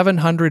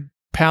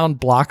 700-pound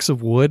blocks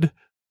of wood.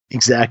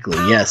 Exactly.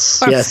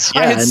 Yes. Yes.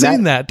 I had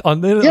seen that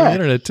on the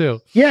internet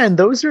too. Yeah, and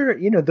those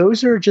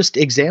are just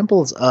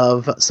examples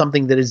of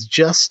something that is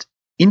just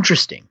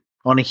interesting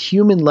on a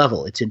human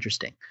level. It's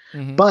interesting,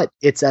 but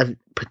it's a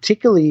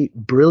particularly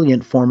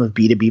brilliant form of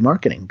B2B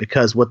marketing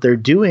because what they're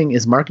doing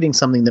is marketing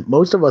something that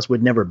most of us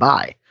would never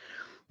buy,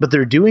 but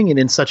they're doing it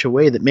in such a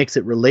way that makes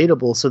it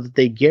relatable so that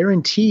they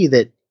guarantee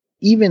that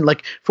even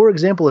like, for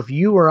example, if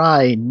you or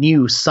I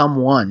knew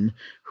someone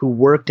who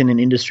worked in an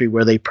industry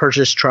where they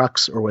purchased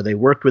trucks or where they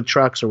worked with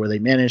trucks or where they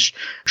managed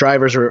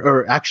drivers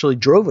or actually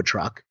drove a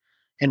truck,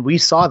 and we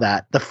saw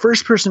that, the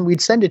first person we'd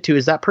send it to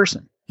is that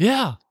person.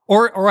 Yeah.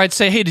 Or I'd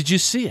say, hey, did you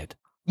see it?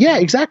 Yeah,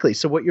 exactly.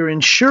 So what you're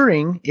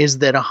ensuring is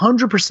that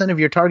 100% of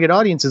your target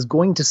audience is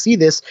going to see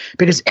this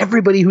because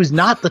everybody who's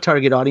not the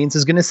target audience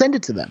is going to send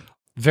it to them.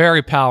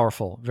 Very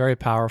powerful, very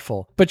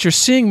powerful. But you're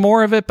seeing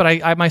more of it, but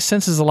I my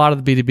sense is a lot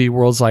of the B2B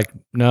world's like,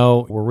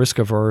 no, we're risk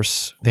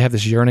averse. They have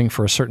this yearning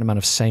for a certain amount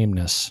of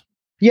sameness.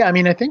 Yeah, I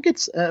mean, I think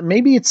it's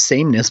maybe it's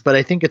sameness, but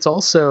I think it's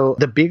also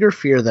the bigger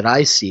fear that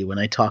I see when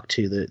I talk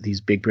to these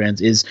big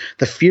brands is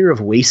the fear of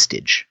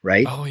wastage,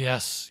 right? Oh,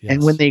 yes.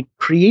 And when they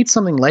create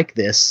something like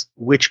this,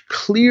 which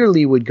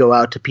clearly would go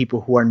out to people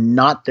who are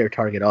not their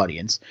target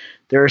audience,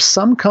 there are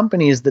some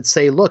companies that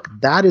say, look,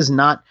 that is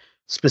not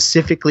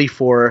specifically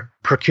for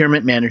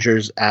procurement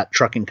managers at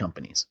trucking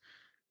companies.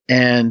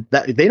 And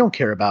that they don't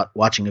care about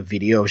watching a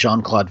video of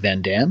Jean-Claude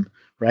Van Damme,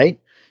 right?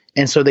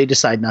 And so they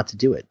decide not to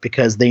do it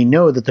because they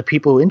know that the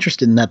people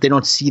interested in that, they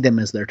don't see them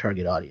as their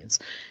target audience.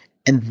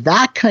 And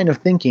that kind of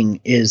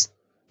thinking is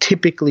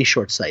typically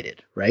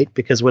short-sighted, right?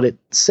 Because what it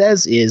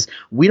says is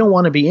we don't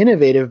want to be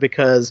innovative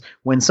because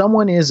when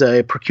someone is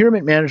a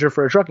procurement manager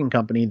for a trucking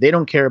company, they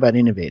don't care about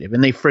innovative.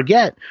 And they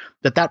forget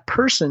that that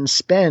person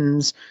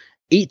spends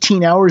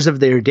 18 hours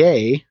of their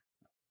day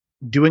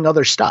doing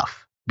other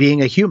stuff,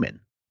 being a human,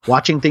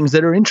 watching things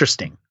that are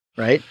interesting,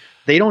 right?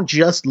 They don't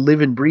just live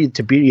and breathe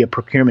to be a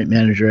procurement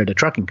manager at a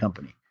trucking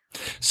company.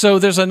 So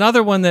there's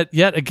another one that,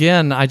 yet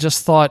again, I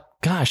just thought,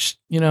 gosh,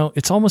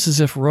 it's almost as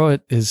if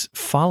Rohit is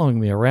following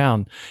me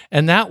around.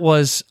 And that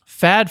was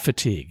fad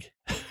fatigue.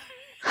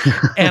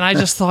 And I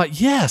just thought,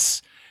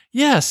 yes.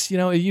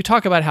 You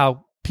talk about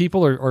how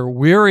people are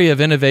weary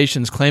of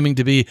innovations claiming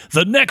to be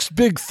the next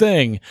big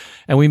thing.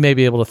 And we may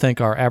be able to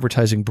thank our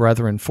advertising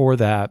brethren for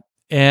that.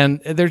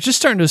 And they're just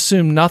starting to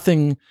assume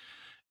nothing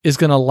is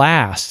going to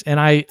last. And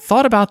I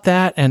thought about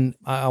that, and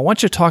I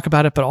want you to talk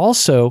about it, but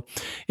also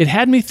it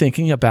had me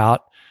thinking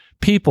about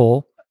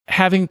people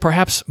having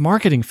perhaps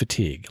marketing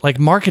fatigue, like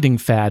marketing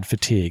fad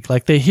fatigue.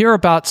 Like they hear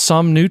about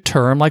some new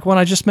term, like one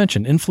I just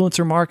mentioned,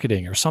 influencer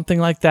marketing or something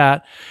like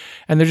that.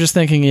 And they're just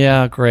thinking,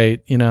 yeah,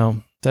 great.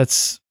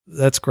 That's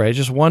great.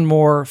 Just one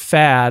more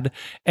fad.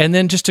 And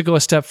then just to go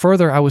a step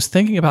further, I was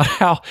thinking about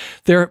how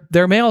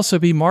there may also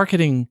be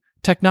marketing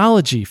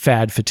technology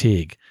fad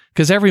fatigue.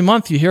 Because every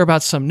month you hear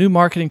about some new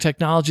marketing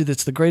technology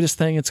that's the greatest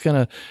thing. It's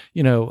going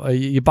to,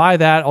 you buy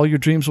that, all your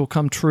dreams will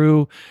come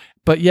true.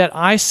 But yet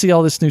I see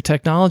all this new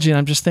technology and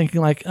I'm just thinking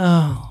like,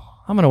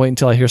 oh, I'm going to wait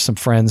until I hear some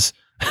friends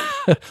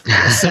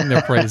sing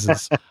their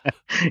praises.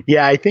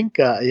 Yeah, I think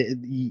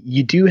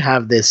you do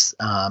have this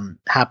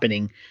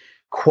happening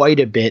quite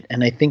a bit.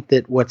 And I think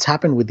that what's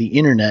happened with the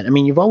internet, I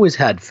mean, you've always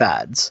had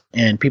fads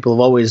and people have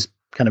always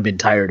kind of been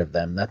tired of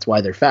them. That's why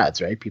they're fads,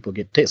 right? People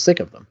get sick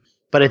of them.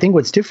 But I think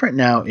what's different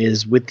now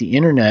is with the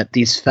internet,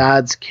 these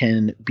fads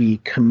can be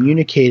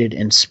communicated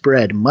and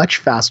spread much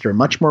faster,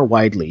 much more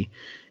widely,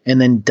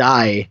 and then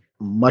die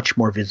much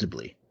more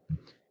visibly.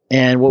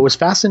 And what was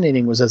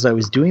fascinating was as I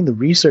was doing the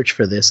research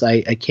for this,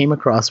 I came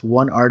across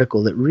one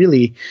article that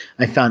really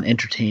I found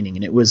entertaining.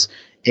 And it was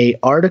it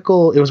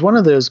was one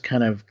of those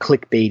kind of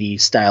clickbaity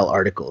style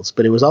articles,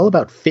 but it was all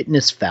about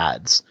fitness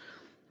fads.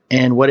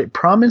 And what it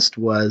promised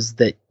was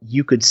that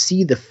you could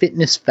see the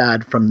fitness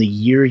fad from the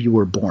year you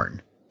were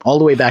born, all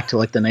the way back to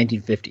like the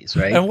 1950s,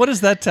 right? And what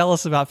does that tell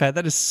us about fad?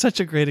 That is such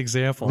a great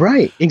example.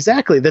 Right,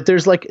 exactly. That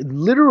there's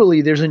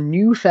there's a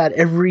new fad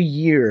every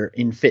year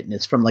in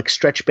fitness, from like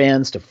stretch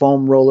bands to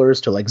foam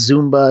rollers to like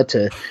Zumba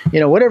to,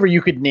 whatever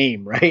you could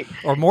name, right?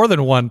 Or more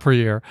than one per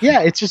year. Yeah,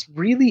 it's just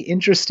really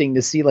interesting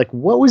to see like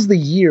what was the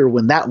year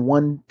when that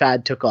one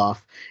fad took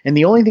off. And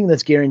the only thing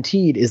that's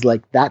guaranteed is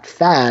like that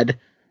fad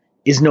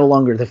is no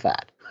longer the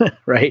fad,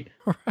 right?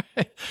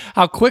 Right.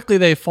 How quickly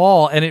they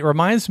fall. And it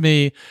reminds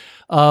me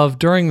of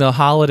during the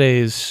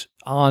holidays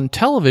on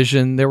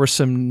television, there were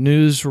some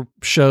news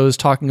shows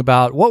talking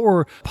about what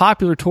were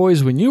popular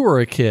toys when you were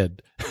a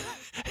kid.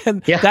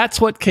 And that's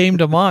what came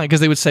to mind, because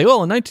they would say,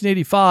 well, in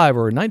 1985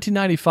 or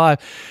 1995.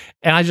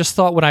 And I just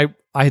thought when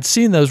I had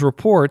seen those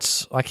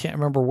reports, I can't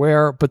remember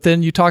where, but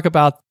then you talk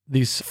about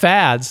these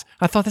fads,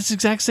 I thought that's the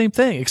exact same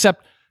thing,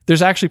 except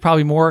there's actually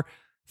probably more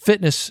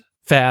fitness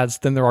fads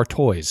than there are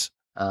toys.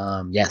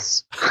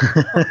 Yes,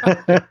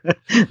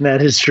 that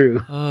is true.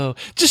 Oh,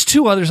 just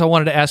two others I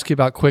wanted to ask you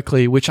about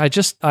quickly, which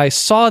I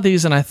saw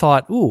these and I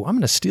thought, ooh, I'm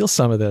going to steal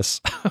some of this.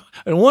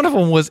 And one of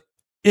them was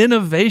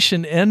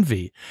innovation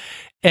envy.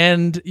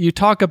 And you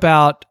talk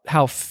about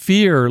how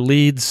fear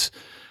leads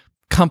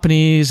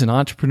companies and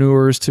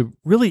entrepreneurs to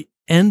really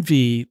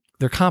envy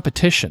their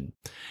competition.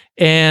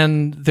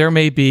 And there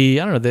may be,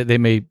 I don't know, they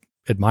may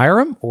admire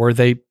them, or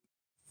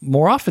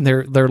more often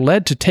they're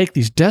led to take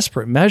these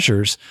desperate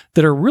measures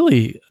that are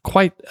really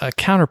quite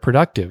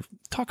counterproductive.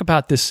 Talk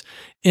about this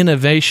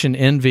innovation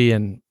envy,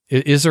 and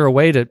is there a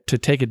way to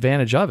take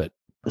advantage of it?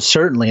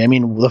 Certainly. I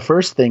mean, the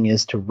first thing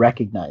is to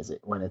recognize it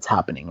when it's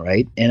happening,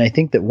 right? And I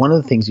think that one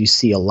of the things you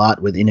see a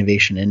lot with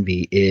innovation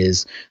envy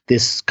is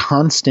this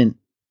constant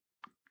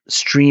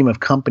stream of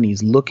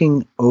companies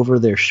looking over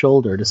their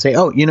shoulder to say,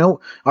 oh,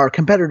 our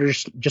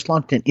competitors just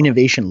launched an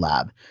innovation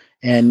lab.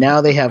 And now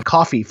they have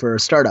coffee for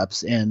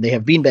startups and they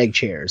have beanbag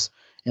chairs.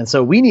 And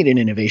so we need an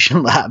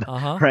innovation lab,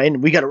 right?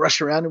 And we got to rush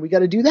around and we got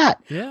to do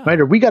that, right?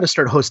 Or we got to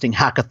start hosting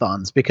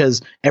hackathons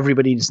because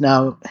everybody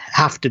now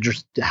has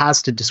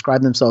to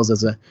describe themselves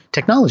as a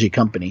technology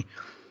company.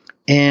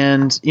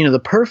 And,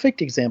 the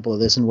perfect example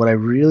of this, and what I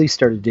really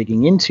started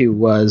digging into,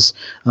 was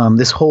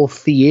this whole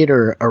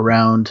theater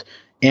around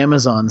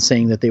Amazon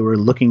saying that they were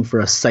looking for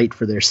a site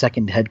for their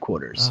second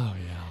headquarters. Oh,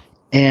 yeah.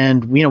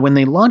 And, when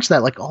they launched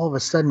that, like all of a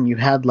sudden you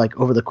had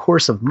over the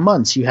course of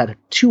months, you had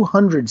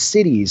 200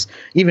 cities,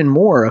 even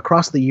more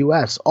across the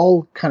US,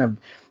 all kind of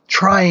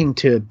trying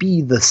to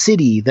be the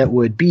city that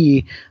would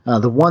be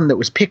the one that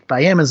was picked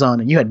by Amazon.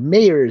 And you had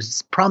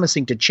mayors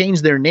promising to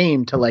change their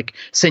name to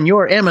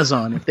Senor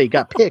Amazon if they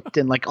got picked,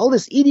 and all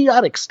this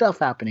idiotic stuff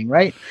happening,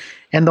 right?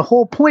 And the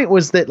whole point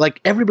was that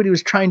everybody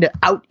was trying to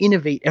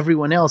out-innovate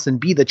everyone else and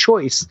be the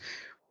choice,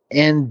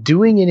 and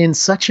doing it in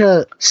such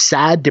a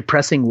sad,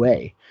 depressing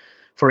way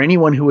for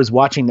anyone who was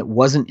watching that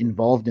wasn't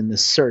involved in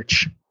this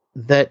search,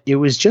 that it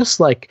was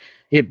just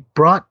it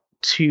brought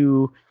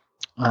to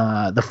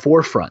the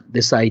forefront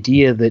this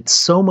idea that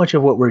so much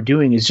of what we're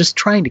doing is just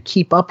trying to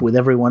keep up with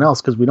everyone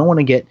else because we don't want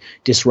to get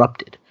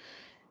disrupted.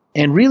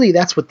 And really,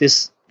 that's what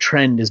this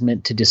trend is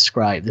meant to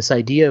describe, this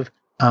idea of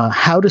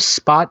how to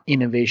spot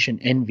innovation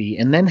envy,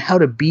 and then how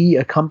to be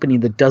a company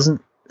that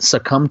doesn't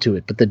succumb to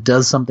it, but that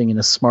does something in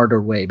a smarter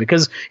way.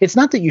 Because it's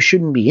not that you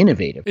shouldn't be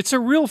innovative. It's a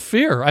real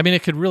fear. I mean,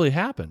 it could really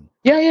happen.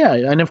 Yeah.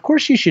 And of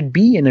course you should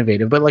be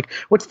innovative, but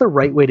what's the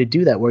right way to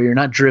do that where you're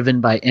not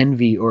driven by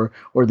envy or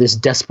this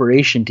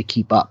desperation to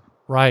keep up?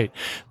 Right.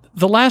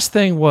 The last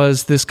thing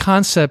was this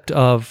concept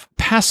of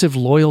passive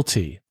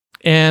loyalty.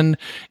 And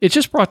it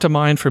just brought to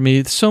mind for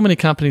me, so many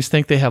companies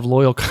think they have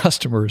loyal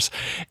customers,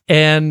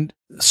 and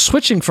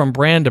switching from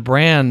brand to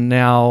brand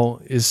now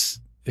is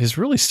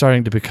really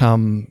starting to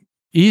become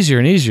easier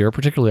and easier,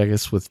 particularly, I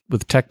guess, with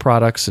tech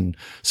products and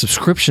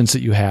subscriptions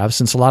that you have,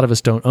 since a lot of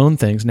us don't own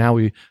things. Now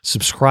we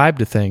subscribe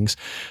to things.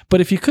 But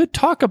if you could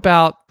talk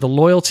about the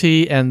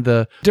loyalty and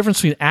the difference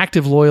between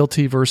active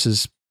loyalty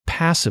versus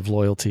passive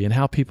loyalty and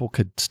how people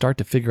could start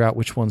to figure out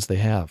which ones they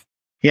have.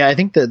 Yeah, I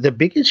think the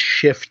biggest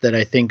shift that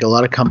I think a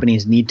lot of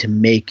companies need to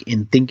make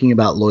in thinking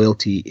about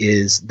loyalty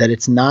is that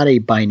it's not a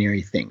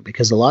binary thing,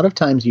 because a lot of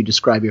times you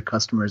describe your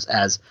customers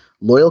as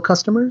loyal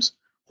customers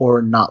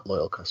or not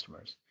loyal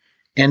customers.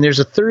 And there's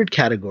a third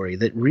category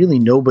that really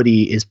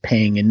nobody is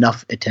paying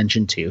enough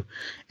attention to,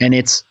 and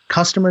it's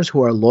customers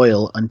who are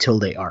loyal until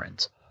they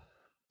aren't.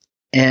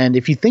 And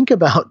if you think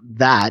about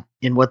that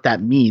and what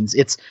that means,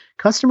 it's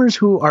customers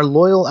who are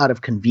loyal out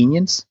of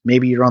convenience.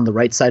 Maybe you're on the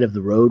right side of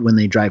the road when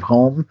they drive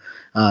home.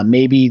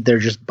 Maybe they're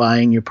just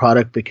buying your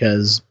product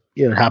because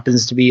it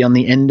happens to be on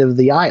the end of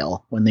the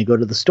aisle when they go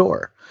to the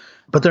store.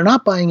 But they're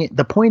not buying it.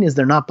 The point is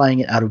they're not buying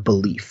it out of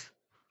belief.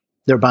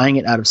 They're buying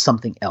it out of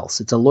something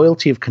else. It's a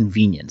loyalty of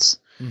convenience.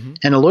 Mm-hmm.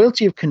 And a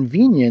loyalty of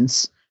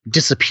convenience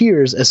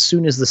disappears as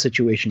soon as the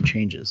situation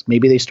changes.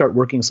 Maybe they start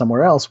working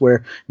somewhere else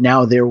where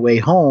now their way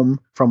home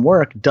from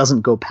work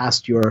doesn't go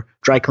past your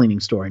dry cleaning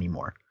store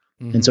anymore.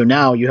 Mm-hmm. And so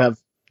now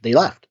they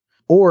left.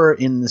 Or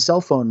in the cell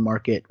phone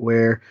market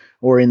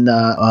or in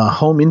the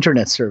home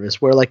internet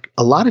service where like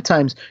a lot of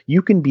times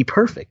you can be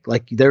perfect.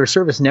 Like their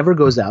service never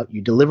goes out.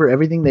 You deliver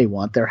everything they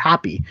want. They're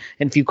happy.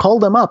 And if you call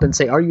them up and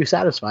say, "Are you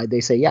satisfied?" They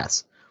say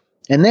yes.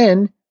 And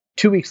then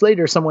 2 weeks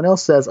later, someone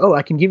else says, "Oh,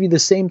 I can give you the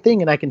same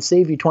thing and I can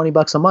save you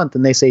 $20 a month."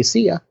 And they say,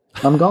 "See ya,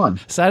 I'm gone."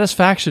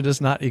 Satisfaction does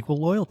not equal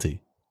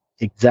loyalty.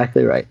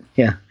 Exactly right.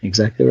 Yeah,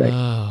 exactly right.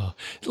 Oh.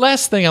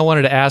 Last thing I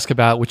wanted to ask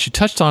about, which you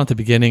touched on at the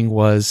beginning,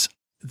 was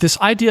this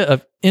idea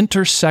of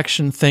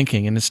intersection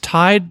thinking, and it's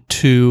tied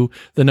to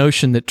the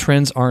notion that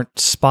trends aren't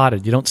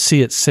spotted. You don't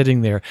see it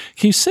sitting there.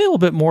 Can you say a little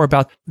bit more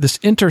about this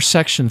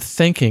intersection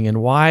thinking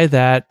and why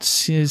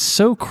that is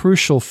so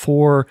crucial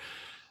for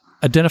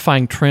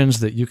identifying trends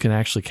that you can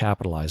actually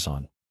capitalize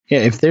on? Yeah,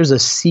 if there's a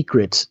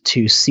secret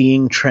to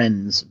seeing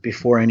trends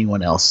before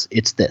anyone else,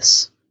 it's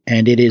this.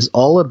 And it is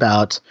all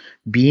about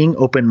being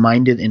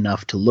open-minded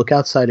enough to look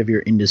outside of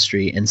your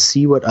industry and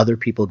see what other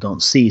people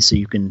don't see, so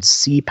you can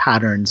see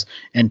patterns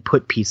and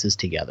put pieces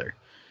together.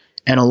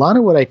 And a lot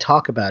of what I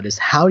talk about is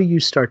how do you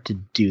start to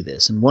do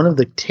this? And one of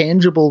the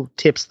tangible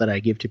tips that I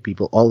give to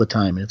people all the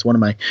time, and it's one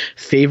of my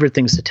favorite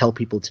things to tell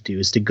people to do,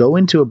 is to go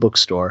into a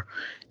bookstore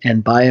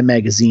and buy a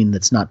magazine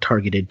that's not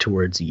targeted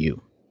towards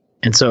you.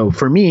 And so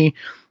for me,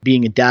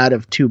 being a dad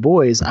of 2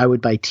 boys, I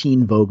would buy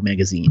Teen Vogue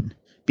magazine.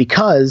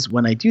 Because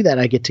when I do that,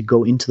 I get to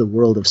go into the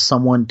world of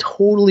someone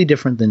totally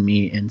different than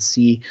me and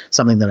see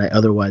something that I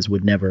otherwise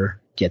would never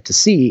get to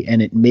see.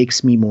 And it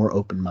makes me more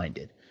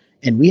open-minded.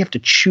 And we have to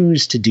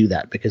choose to do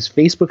that, because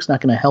Facebook's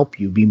not going to help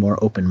you be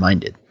more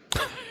open-minded.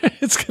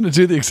 It's going to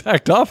do the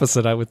exact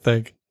opposite, I would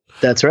think.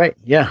 That's right.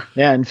 Yeah.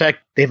 Yeah. In fact,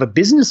 they have a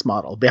business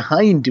model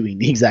behind doing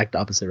the exact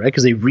opposite, right?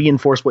 Because they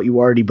reinforce what you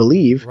already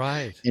believe,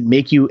 right, and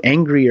make you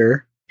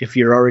angrier if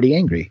you're already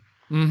angry.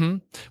 Mm-hmm.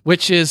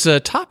 Which is a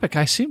topic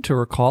I seem to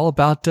recall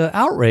about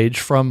outrage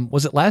from,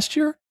 was it last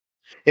year?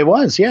 It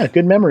was, yeah.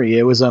 Good memory.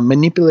 It was a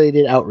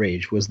manipulated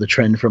outrage was the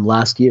trend from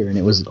last year, and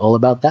it was all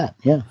about that.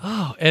 Yeah.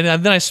 Oh,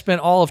 and then I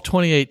spent all of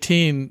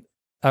 2018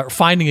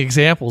 finding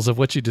examples of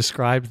what you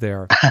described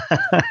there.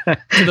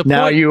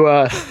 Now you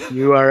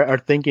are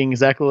thinking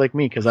exactly like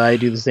me, because I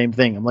do the same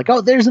thing. I'm like,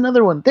 oh, there's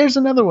another one. There's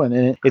another one.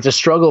 And it's a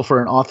struggle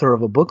for an author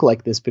of a book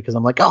like this, because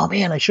I'm like, oh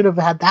man, I should have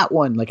had that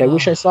one. Like, I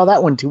wish I saw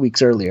that one 2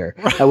 weeks earlier.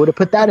 I would have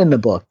put that in the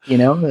book,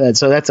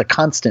 So that's a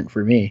constant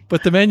for me.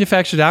 But the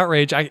manufactured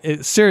outrage,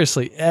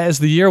 seriously, as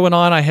the year went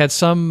on, I had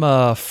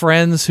some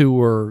friends who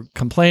were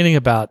complaining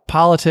about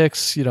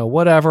politics,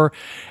 whatever.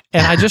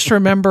 And I just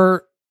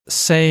remember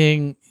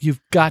saying,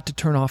 you've got to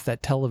turn off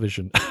that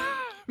television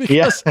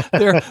because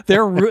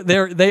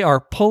they are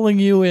pulling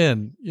you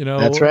in,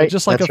 That's right.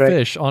 Just like That's a right.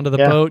 fish onto the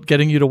boat,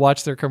 getting you to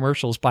watch their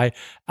commercials by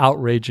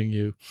outraging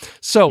you.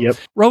 So,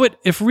 Rohit,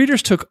 if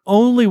readers took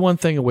only one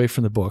thing away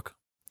from the book,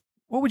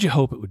 what would you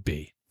hope it would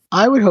be?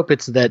 I would hope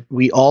it's that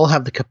we all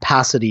have the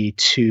capacity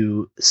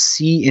to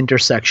see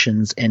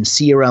intersections and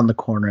see around the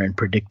corner and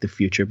predict the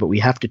future, but we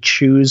have to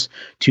choose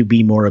to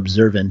be more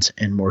observant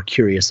and more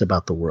curious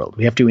about the world.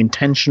 We have to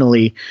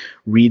intentionally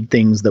read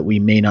things that we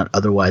may not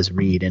otherwise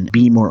read and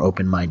be more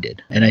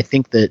open-minded. And I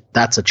think that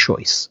that's a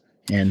choice.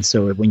 And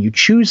so when you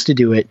choose to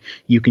do it,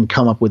 you can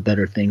come up with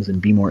better things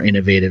and be more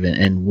innovative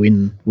and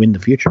win the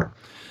future.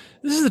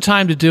 This is the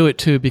time to do it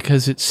too,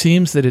 because it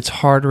seems that it's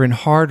harder and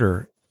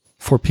harder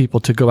for people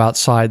to go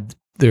outside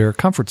their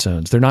comfort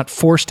zones. They're not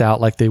forced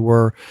out like they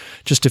were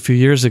just a few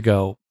years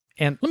ago.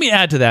 And let me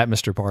add to that,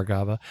 Mr.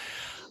 Bhargava.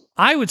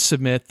 I would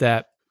submit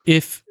that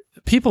if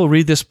people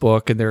read this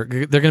book and they're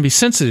going to be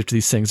sensitive to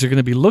these things, they're going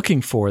to be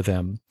looking for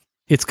them,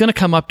 it's going to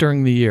come up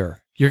during the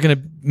year. you're going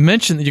to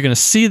mention that you're going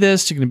to see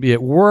this, you're going to be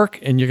at work,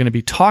 and you're going to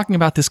be talking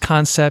about this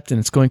concept, and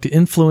it's going to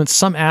influence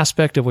some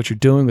aspect of what you're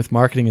doing with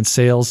marketing and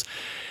sales.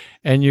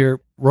 And your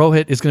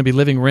Rohit is going to be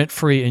living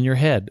rent-free in your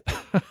head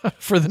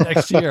for the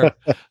next year.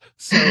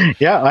 So,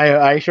 yeah,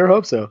 I sure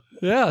hope so.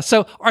 Yeah.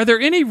 So are there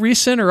any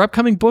recent or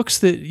upcoming books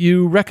that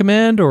you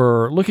recommend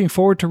or looking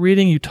forward to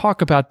reading? You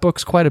talk about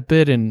books quite a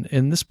bit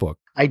in this book.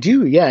 I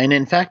do, yeah. And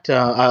in fact,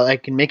 I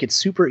can make it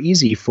super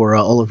easy for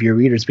all of your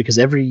readers, because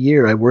every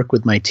year I work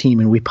with my team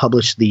and we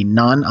publish the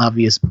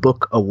Non-Obvious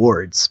Book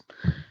Awards.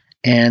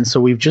 And so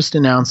we've just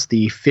announced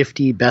the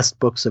 50 best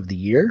books of the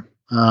year.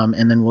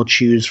 And then we'll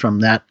choose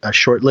from that a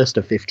short list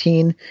of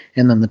 15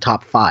 and then the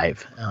top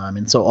 5.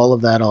 And so all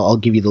of that I'll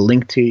give you the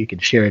link to. You can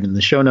share it in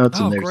the show notes.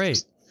 Oh, and there's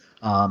great.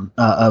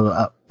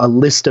 A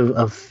list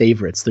of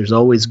favorites. There's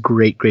always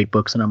great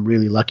books, and I'm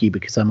really lucky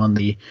because I'm on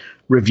the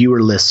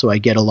reviewer list, so I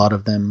get a lot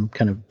of them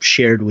kind of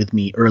shared with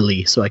me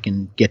early, so I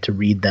can get to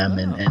read them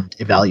and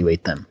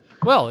evaluate them.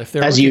 Well, if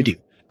they're as you do.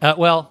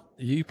 Well,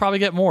 you probably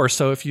get more.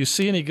 So if you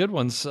see any good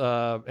ones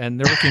and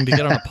they're looking to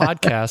get on a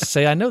podcast,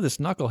 say, I know this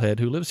knucklehead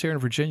who lives here in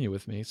Virginia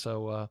with me.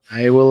 So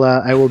I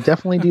will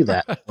definitely do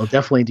that. I'll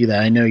definitely do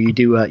that. I know you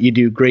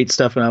do great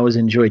stuff, and I always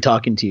enjoy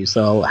talking to you.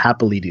 So I'll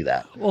happily do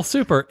that. Well,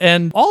 super.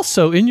 And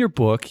also in your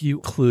book, you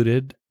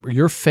included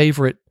your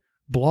favorite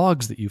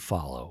blogs that you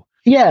follow.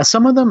 Yeah,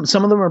 some of them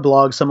are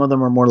blogs. Some of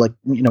them are more like,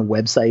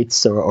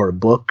 websites or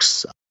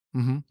books.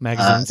 Mm-hmm.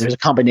 Magazines. There's a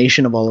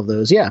combination of all of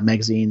those. Yeah,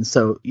 magazines.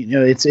 So,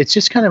 it's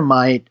just kind of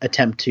my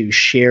attempt to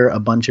share a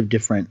bunch of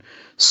different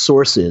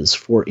sources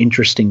for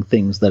interesting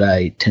things that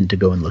I tend to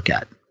go and look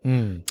at.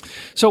 Mm.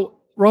 So,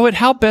 Rohit,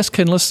 how best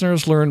can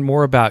listeners learn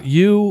more about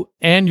you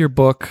and your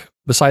book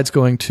besides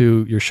going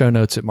to your show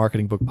notes at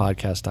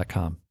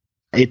marketingbookpodcast.com?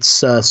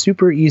 It's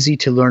super easy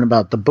to learn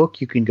about the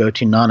book. You can go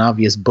to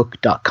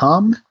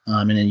nonobviousbook.com,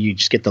 and then you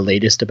just get the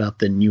latest about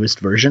the newest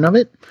version of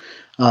it.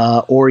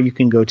 Or you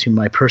can go to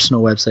my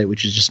personal website,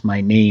 which is just my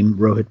name,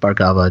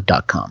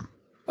 rohitbhargava.com.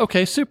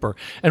 Okay, super.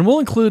 And we'll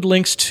include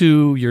links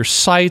to your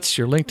sites,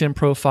 your LinkedIn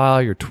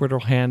profile, your Twitter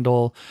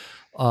handle,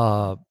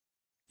 that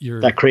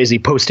crazy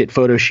Post-it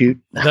photo shoot.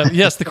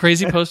 Yes, the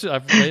crazy Post-it.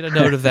 I've made a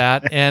note of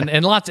that,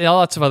 and lots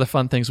of other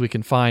fun things we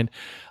can find.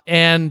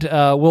 And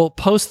we'll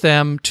post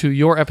them to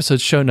your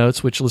episode's show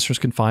notes, which listeners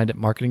can find at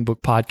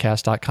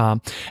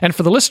marketingbookpodcast.com. And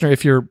for the listener,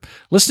 if you're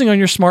listening on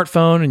your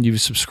smartphone and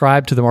you've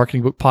subscribed to the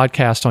Marketing Book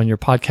Podcast on your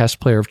podcast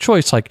player of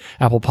choice, like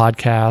Apple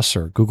Podcasts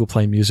or Google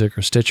Play Music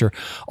or Stitcher,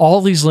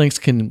 all these links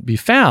can be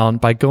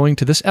found by going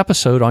to this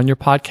episode on your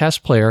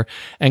podcast player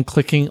and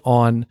clicking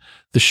on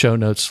the show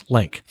notes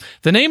link.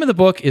 The name of the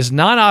book is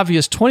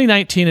Non-Obvious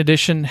 2019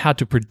 edition, How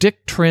to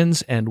Predict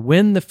Trends and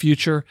Win the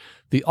Future.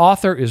 The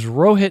author is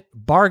Rohit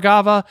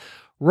Bhargava.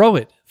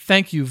 Rohit,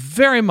 thank you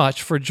very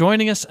much for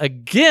joining us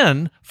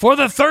again for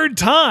the third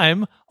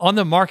time on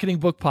the Marketing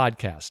Book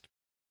Podcast.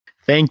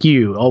 Thank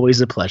you. Always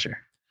a pleasure.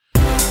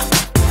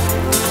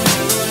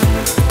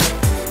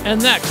 And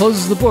that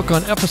closes the book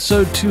on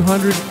episode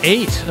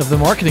 208 of the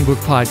Marketing Book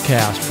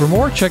Podcast. For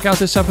more, check out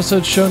this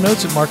episode's show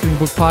notes at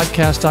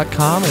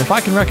marketingbookpodcast.com. And if I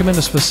can recommend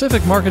a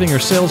specific marketing or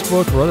sales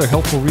book or other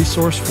helpful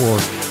resource for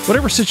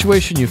whatever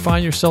situation you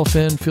find yourself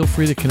in, feel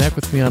free to connect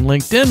with me on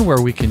LinkedIn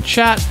where we can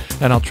chat,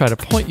 and I'll try to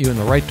point you in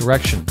the right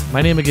direction.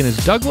 My name again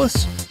is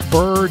Douglas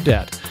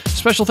Burdett.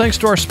 Special thanks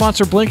to our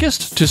sponsor,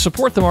 Blinkist. To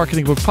support the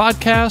Marketing Book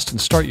Podcast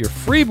and start your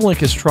free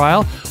Blinkist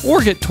trial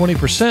or get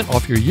 20%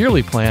 off your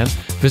yearly plan,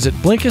 visit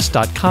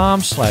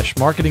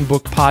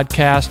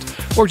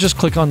Blinkist.com/marketingbookpodcast or just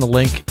click on the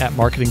link at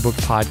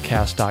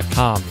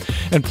marketingbookpodcast.com.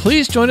 And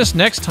please join us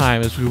next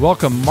time as we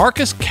welcome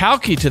Marcus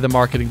Kauke to the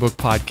Marketing Book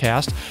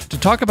Podcast to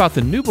talk about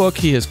the new book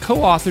he has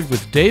co-authored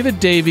with David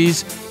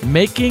Davies,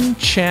 Making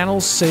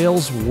Channel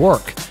Sales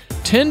Work: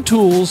 10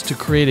 Tools to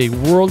Create a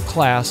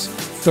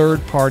World-Class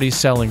Third-Party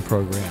Selling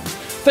Program.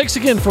 Thanks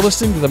again for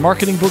listening to the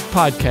Marketing Book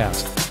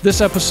Podcast.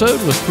 This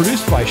episode was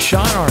produced by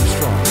Sean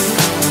Armstrong.